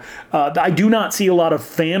 And so I do not see a lot of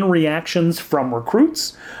fan reactions from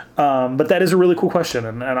recruits. But that is a really cool question.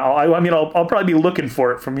 And I'll probably be looking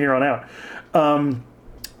for it from here on out.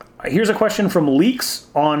 Here's a question from Leaks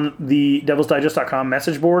on the devilsdigest.com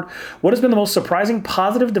message board. What has been the most surprising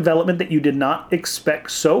positive development that you did not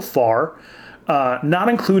expect so far, not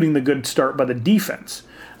including the good start by the defense?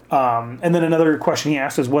 And then another question he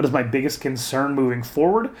asked is, what is my biggest concern moving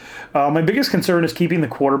forward? My biggest concern is keeping the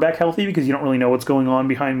quarterback healthy because you don't really know what's going on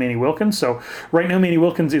behind Manny Wilkins. So right now, Manny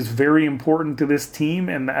Wilkins is very important to this team,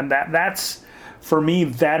 and that's... For me,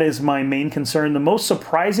 that is my main concern. The most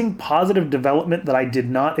surprising positive development that I did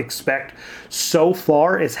not expect so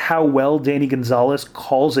far is how well Danny Gonzalez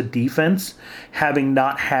calls a defense, having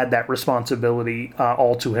not had that responsibility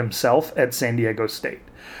all to himself at San Diego State.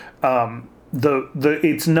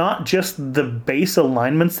 It's not just the base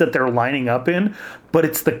alignments that they're lining up in, but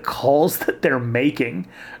it's the calls that they're making,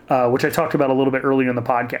 which I talked about a little bit earlier in the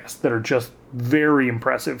podcast, that are just very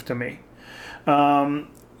impressive to me.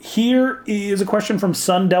 Here is a question from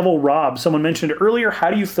Sun Devil Rob. Someone mentioned earlier, how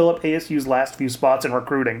do you fill up ASU's last few spots in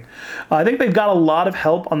recruiting? I think they've got a lot of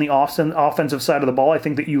help on the offensive side of the ball. I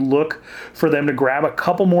think that you look for them to grab a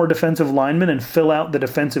couple more defensive linemen and fill out the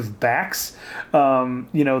defensive backs.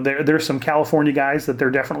 There's some California guys that they're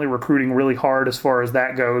definitely recruiting really hard as far as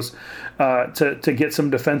that goes to get some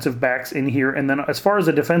defensive backs in here. And then as far as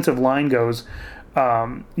the defensive line goes,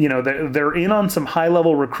 they're in on some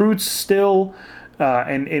high-level recruits still.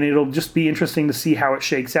 And it'll just be interesting to see how it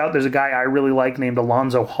shakes out. There's a guy I really like named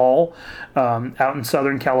Alonzo Hall out in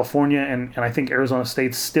Southern California, and I think Arizona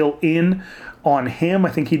State's still in on him.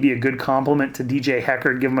 I think he'd be a good complement to DJ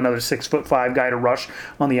Hecker, give him another 6'5" guy to rush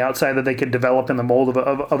on the outside that they could develop in the mold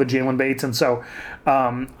of a Jalen Bates. And so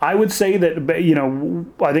I would say that,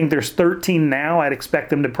 I think there's 13 now. I'd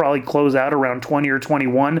expect them to probably close out around 20 or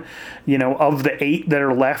 21. Of the 8 that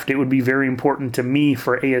are left, it would be very important to me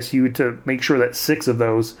for ASU to make sure that 6 of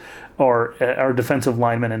those are defensive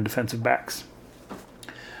linemen and defensive backs.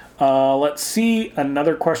 Let's see,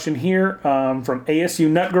 another question here from ASU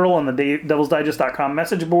Nutgirl on the DevilsDigest.com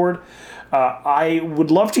message board. I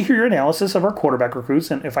would love to hear your analysis of our quarterback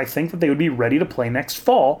recruits and if I think that they would be ready to play next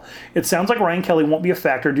fall. It sounds like Ryan Kelly won't be a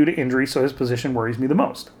factor due to injury, so his position worries me the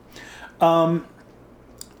most.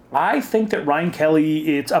 I think that Ryan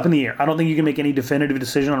Kelly, it's up in the air. I don't think you can make any definitive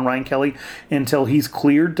decision on Ryan Kelly until he's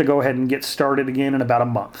cleared to go ahead and get started again in about a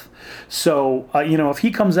month. So, if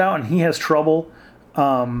he comes out and he has trouble,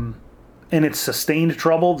 and it's sustained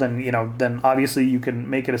trouble, then obviously you can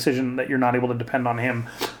make a decision that you're not able to depend on him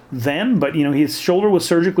then. But, his shoulder was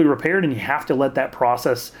surgically repaired, and you have to let that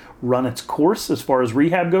process run its course. As far as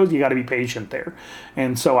rehab goes, you got to be patient there.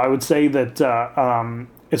 And so I would say that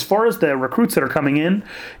as far as the recruits that are coming in,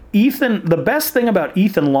 the best thing about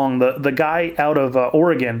Ethan Long, the guy out of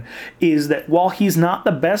Oregon, is that while he's not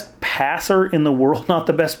the best passer in the world, not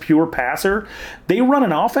the best pure passer, they run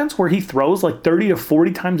an offense where he throws like 30 to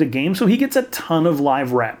 40 times a game, so he gets a ton of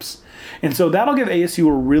live reps. And so that'll give ASU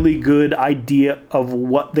a really good idea of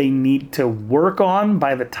what they need to work on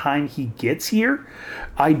by the time he gets here.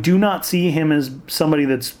 I do not see him as somebody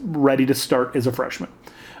that's ready to start as a freshman.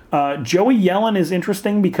 Joey Yellen is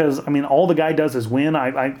interesting because, all the guy does is win.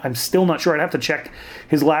 I'm still not sure. I'd have to check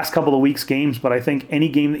his last couple of weeks' games, but I think any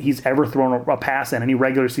game that he's ever thrown a pass in, any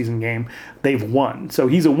regular season game, they've won. So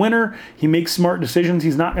he's a winner. He makes smart decisions.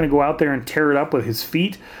 He's not going to go out there and tear it up with his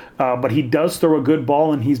feet, but he does throw a good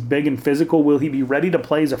ball, and he's big and physical. Will he be ready to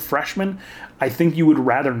play as a freshman? I think you would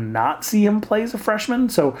rather not see him play as a freshman.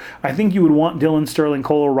 So I think you would want Dylan Sterling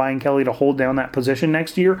Cole or Ryan Kelly to hold down that position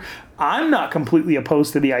next year. I'm not completely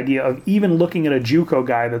opposed to the idea of even looking at a JUCO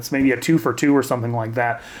guy that's maybe a 2-for-2 or something like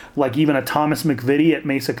that, like even a Thomas McVitie at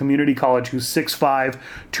Mesa Community College, who's 6'5",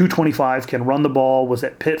 225, can run the ball, was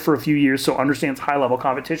at Pitt for a few years, so understands high-level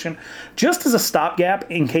competition, just as a stopgap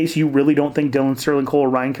in case you really don't think Dylan Sterling Cole or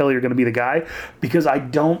Ryan Kelly are going to be the guy, because I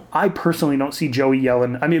personally don't see Joey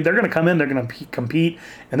Yellen. They're going to come in, they're going to compete,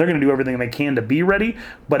 and they're going to do everything they can to be ready,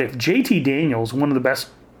 but if JT Daniels, one of the best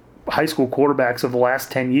high school quarterbacks of the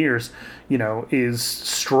last 10 years, is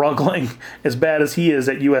struggling as bad as he is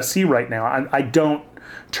at USC right now, I don't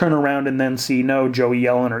turn around and then see, no, Joey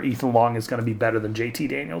Yellen or Ethan Long is going to be better than JT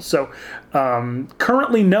Daniels. So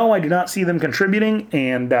currently, no, I do not see them contributing,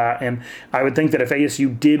 and I would think that if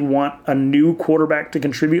ASU did want a new quarterback to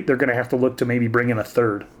contribute, they're going to have to look to maybe bring in a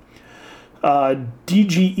third.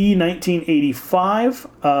 DGE 1985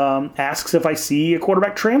 asks if I see a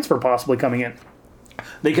quarterback transfer possibly coming in.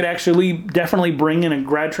 They could actually definitely bring in a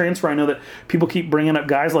grad transfer. I know that people keep bringing up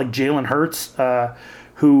guys like Jalen Hurts,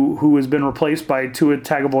 who has been replaced by Tua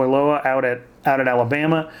Tagovailoa out at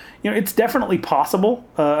Alabama. It's definitely possible.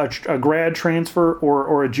 A grad transfer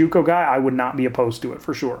or a JUCO guy, I would not be opposed to it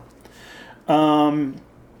for sure.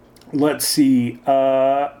 Let's see.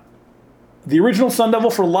 The original Sun Devil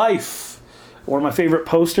for Life, one of my favorite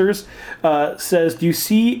posters, says, do you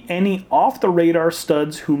see any off-the-radar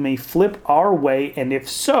studs who may flip our way? And if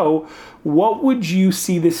so, what would you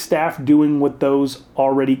see this staff doing with those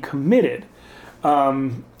already committed?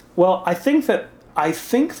 Well, I think that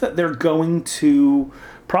they're going to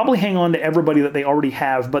probably hang on to everybody that they already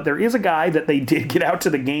have, but there is a guy that they did get out to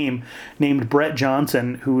the game named Brett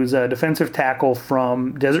Johnson, who is a defensive tackle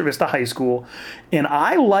from Desert Vista High School, and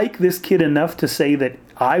I like this kid enough to say that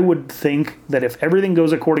I would think that if everything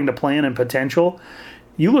goes according to plan and potential,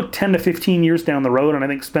 you look 10 to 15 years down the road, and I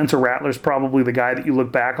think Spencer Rattler's probably the guy that you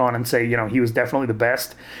look back on and say, he was definitely the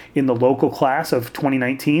best in the local class of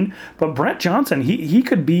 2019. But Brett Johnson, he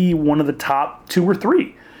could be one of the top 2 or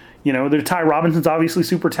 3. You know, Ty Robinson's obviously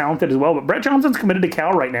super talented as well, but Brett Johnson's committed to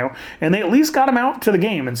Cal right now, and they at least got him out to the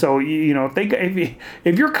game. And so, you know,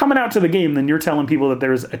 if you're coming out to the game, then you're telling people that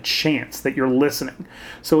there's a chance that you're listening.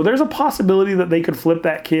 So there's a possibility that they could flip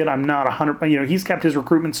that kid. I'm not 100. You know, he's kept his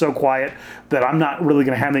recruitment so quiet that I'm not really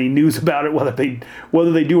going to have any news about it, whether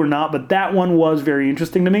they do or not. But that one was very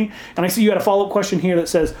interesting to me. And I see you had a follow-up question here that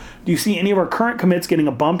says, do you see any of our current commits getting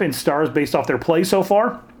a bump in stars based off their play so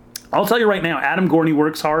far? I'll tell you right now, Adam Gorney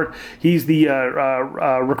works hard. He's the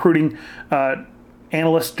recruiting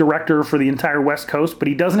analyst director for the entire West Coast, but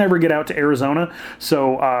he doesn't ever get out to Arizona.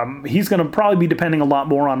 So he's going to probably be depending a lot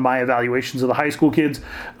more on my evaluations of the high school kids.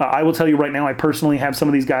 I will tell you right now, I personally have some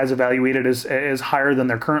of these guys evaluated as higher than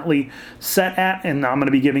they're currently set at, and I'm going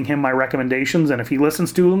to be giving him my recommendations. And if he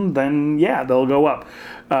listens to them, then yeah, they'll go up.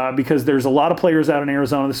 Because there's a lot of players out in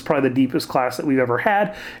Arizona. This is probably the deepest class that we've ever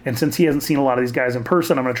had. And since he hasn't seen a lot of these guys in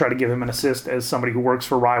person, I'm going to try to give him an assist as somebody who works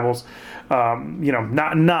for Rivals. You know,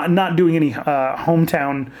 not doing any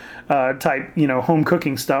hometown type, you know, home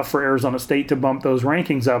cooking stuff for Arizona State to bump those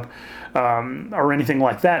rankings up or anything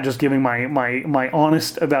like that. Just giving my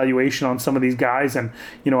honest evaluation on some of these guys. And,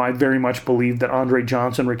 you know, I very much believe that Andre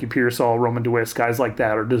Johnson, Ricky Pearsall, Roman DeWitt, guys like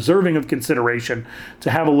that are deserving of consideration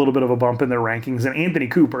to have a little bit of a bump in their rankings. And Anthony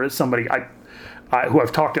Cooper is somebody who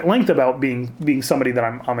I've talked at length about being somebody that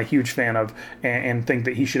I'm a huge fan of and think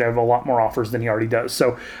that he should have a lot more offers than he already does.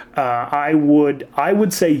 So I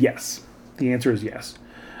would say yes. The answer is yes.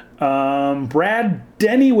 Brad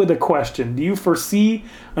Denny with a question. Do you foresee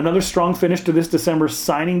another strong finish to this December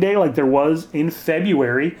signing day like there was in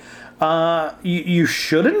February? You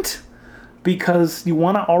shouldn't, because you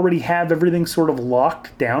want to already have everything sort of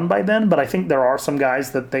locked down by then. But I think there are some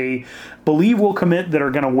guys that they believe will commit that are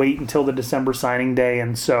going to wait until the December signing day.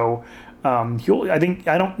 And so I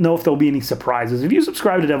don't know if there'll be any surprises. If you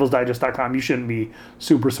subscribe to devilsdigest.com, you shouldn't be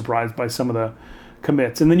super surprised by some of the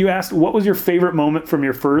commits. And then you asked, what was your favorite moment from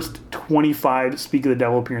your first 25 Speak of the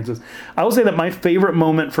Devil appearances? I will say that my favorite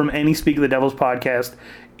moment from any Speak of the Devils podcast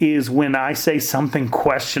is when I say something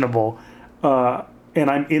questionable and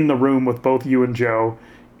I'm in the room with both you and Joe,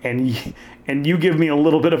 and you give me a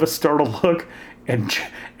little bit of a startled look,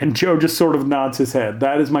 and Joe just sort of nods his head.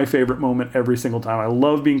 That is my favorite moment every single time. I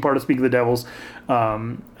love being part of Speak of the Devils.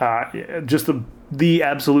 Just the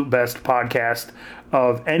absolute best podcast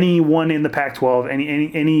of anyone in the Pac-12,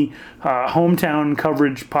 any hometown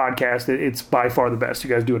coverage podcast. It's by far the best. You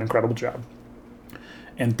guys do an incredible job.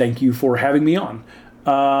 And thank you for having me on.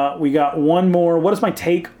 We got one more. What is my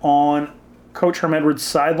take on Coach Herm Edwards'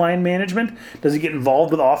 sideline management? Does he get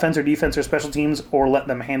involved with offense or defense or special teams, or let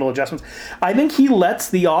them handle adjustments? I think he lets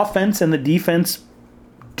the offense and the defense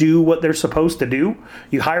do what they're supposed to do.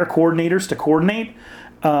 You hire coordinators to coordinate.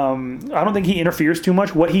 I don't think he interferes too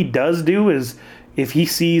much. What he does do is, if he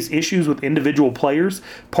sees issues with individual players,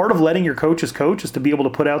 part of letting your coaches coach is to be able to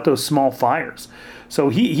put out those small fires. So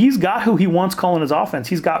he's got who he wants calling his offense.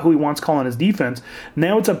 He's got who he wants calling his defense.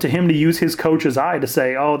 Now it's up to him to use his coach's eye to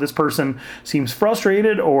say, oh, this person seems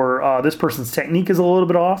frustrated, or this person's technique is a little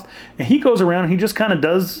bit off. And he goes around and he just kind of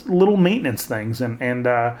does little maintenance things. And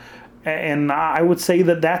I would say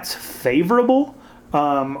that that's favorable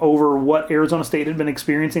over what Arizona State had been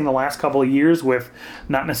experiencing the last couple of years with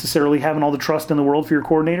not necessarily having all the trust in the world for your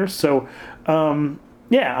coordinators. So, I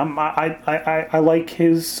like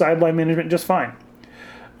his sideline management just fine.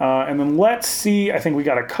 And then let's see, I think we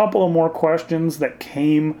got a couple of more questions that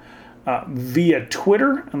came via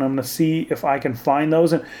Twitter, and I'm going to see if I can find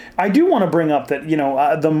those. And I do want to bring up that,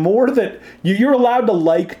 the more that you're allowed to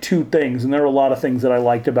like two things, and there are a lot of things that I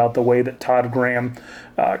liked about the way that Todd Graham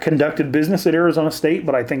conducted business at Arizona State,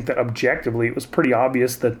 but I think that objectively it was pretty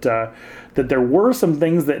obvious that that there were some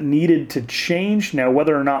things that needed to change. Now,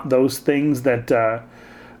 whether or not those things that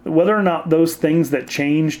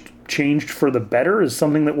changed for the better is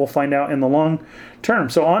something that we'll find out in the long term.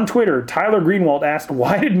 So on Twitter, Tyler Greenwald asked,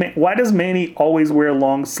 why does Manny always wear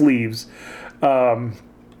long sleeves? I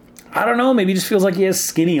don't know. Maybe he just feels like he has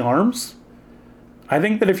skinny arms. I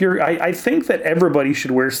think that I think that everybody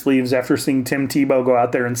should wear sleeves after seeing Tim Tebow go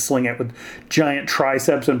out there and sling it with giant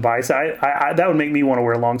triceps and biceps. That would make me want to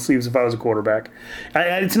wear long sleeves if I was a quarterback.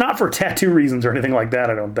 It's not for tattoo reasons or anything like that,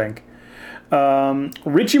 I don't think.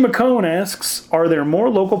 Richie McCone asks, are there more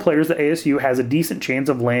local players that ASU has a decent chance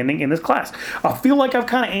of landing in this class? I feel like I've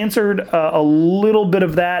kind of answered a little bit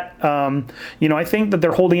of that. I think that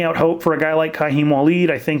they're holding out hope for a guy like Kaheem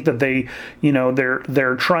Waleed. I think that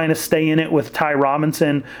they're trying to stay in it with Ty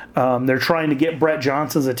Robinson. They're trying to get Brett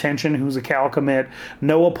Johnson's attention, who's a Cal commit.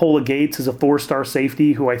 Noah Pola Gates is a 4-star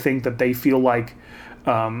safety who I think that they feel like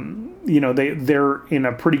they're in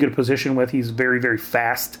a pretty good position with. He's very, very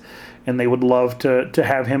fast, and they would love to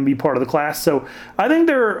have him be part of the class. So I think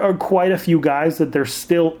there are quite a few guys that they're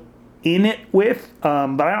still in it with.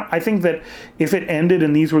 But I think that if it ended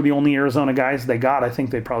and these were the only Arizona guys they got, I think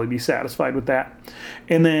they'd probably be satisfied with that.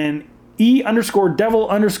 And then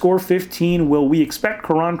E_devil_15, will we expect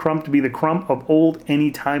Karan Crump to be the Crump of old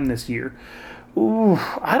anytime this year? Ooh,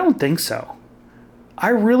 I don't think so. I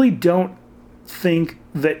really don't think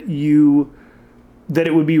that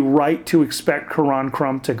it would be right to expect Karan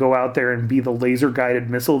Crump to go out there and be the laser-guided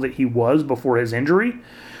missile that he was before his injury.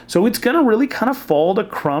 So it's going to really kind of fall to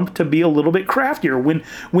Crump to be a little bit craftier. When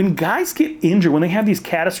guys get injured, when they have these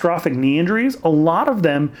catastrophic knee injuries, a lot of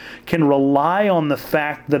them can rely on the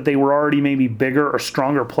fact that they were already maybe bigger or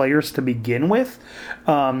stronger players to begin with.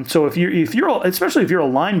 So if you're especially if you're a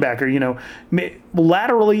linebacker,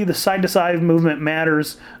 laterally the side-to-side movement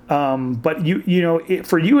matters. But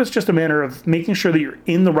for you, it's just a matter of making sure that you're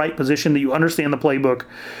in the right position, that you understand the playbook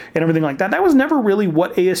and everything like that. That was never really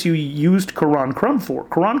what ASU used Karan Crump for.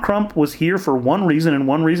 Karan Crump was here for one reason and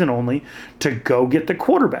one reason only, to go get the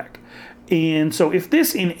quarterback. And so if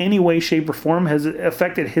this in any way, shape, or form has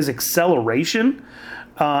affected his acceleration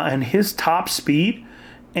and his top speed,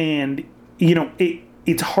 and,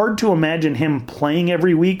 it's hard to imagine him playing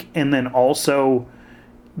every week and then also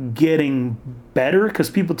getting better, because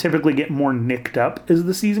people typically get more nicked up as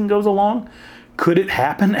the season goes along. Could it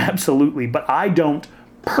happen? Absolutely. But I don't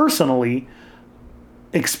personally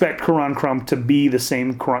expect Karan Crump to be the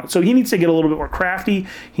same Karan. So he needs to get a little bit more crafty.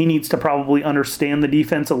 He needs to probably understand the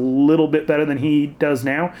defense a little bit better than he does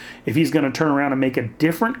now if he's going to turn around and make a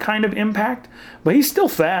different kind of impact. But he's still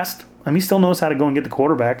fast. He still knows how to go and get the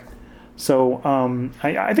quarterback. So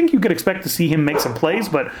I think you could expect to see him make some plays,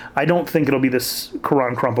 but I don't think it'll be this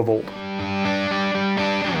Karan Crump of old.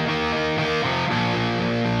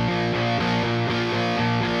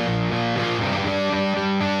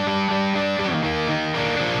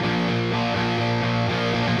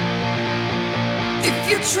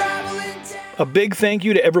 A big thank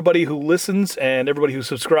you to everybody who listens and everybody who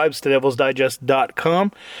subscribes to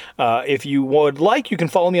devilsdigest.com. If you would like, you can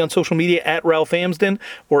follow me on social media at Ralph Amsden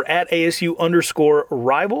or at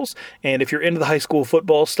ASU_rivals. And if you're into the high school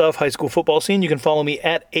football stuff, high school football scene, you can follow me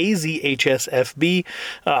at AZHSFB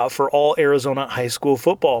for all Arizona high school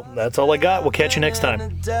football. That's all I got. We'll catch you next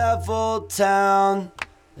time. Devil Town.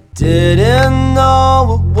 I didn't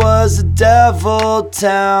know it was a devil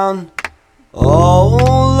town. Oh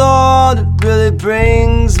Lord, it really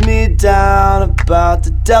brings me down about the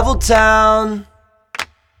devil town.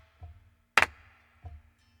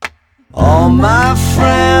 All my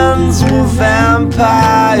friends were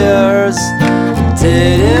vampires.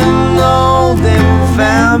 Didn't know they were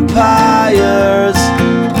vampires.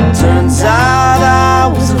 Turns out I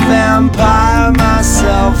was a vampire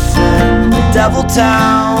myself in the devil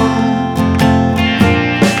town.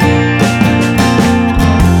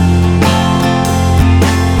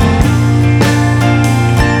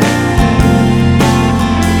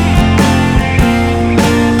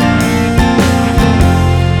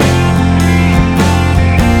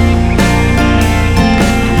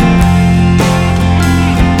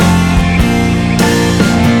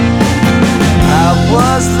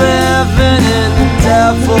 Living in the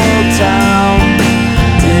devil town.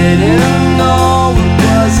 Didn't know it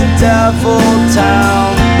was a devil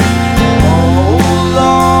town. Oh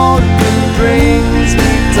Lord, it brings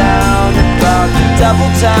me down about the devil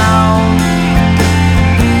town.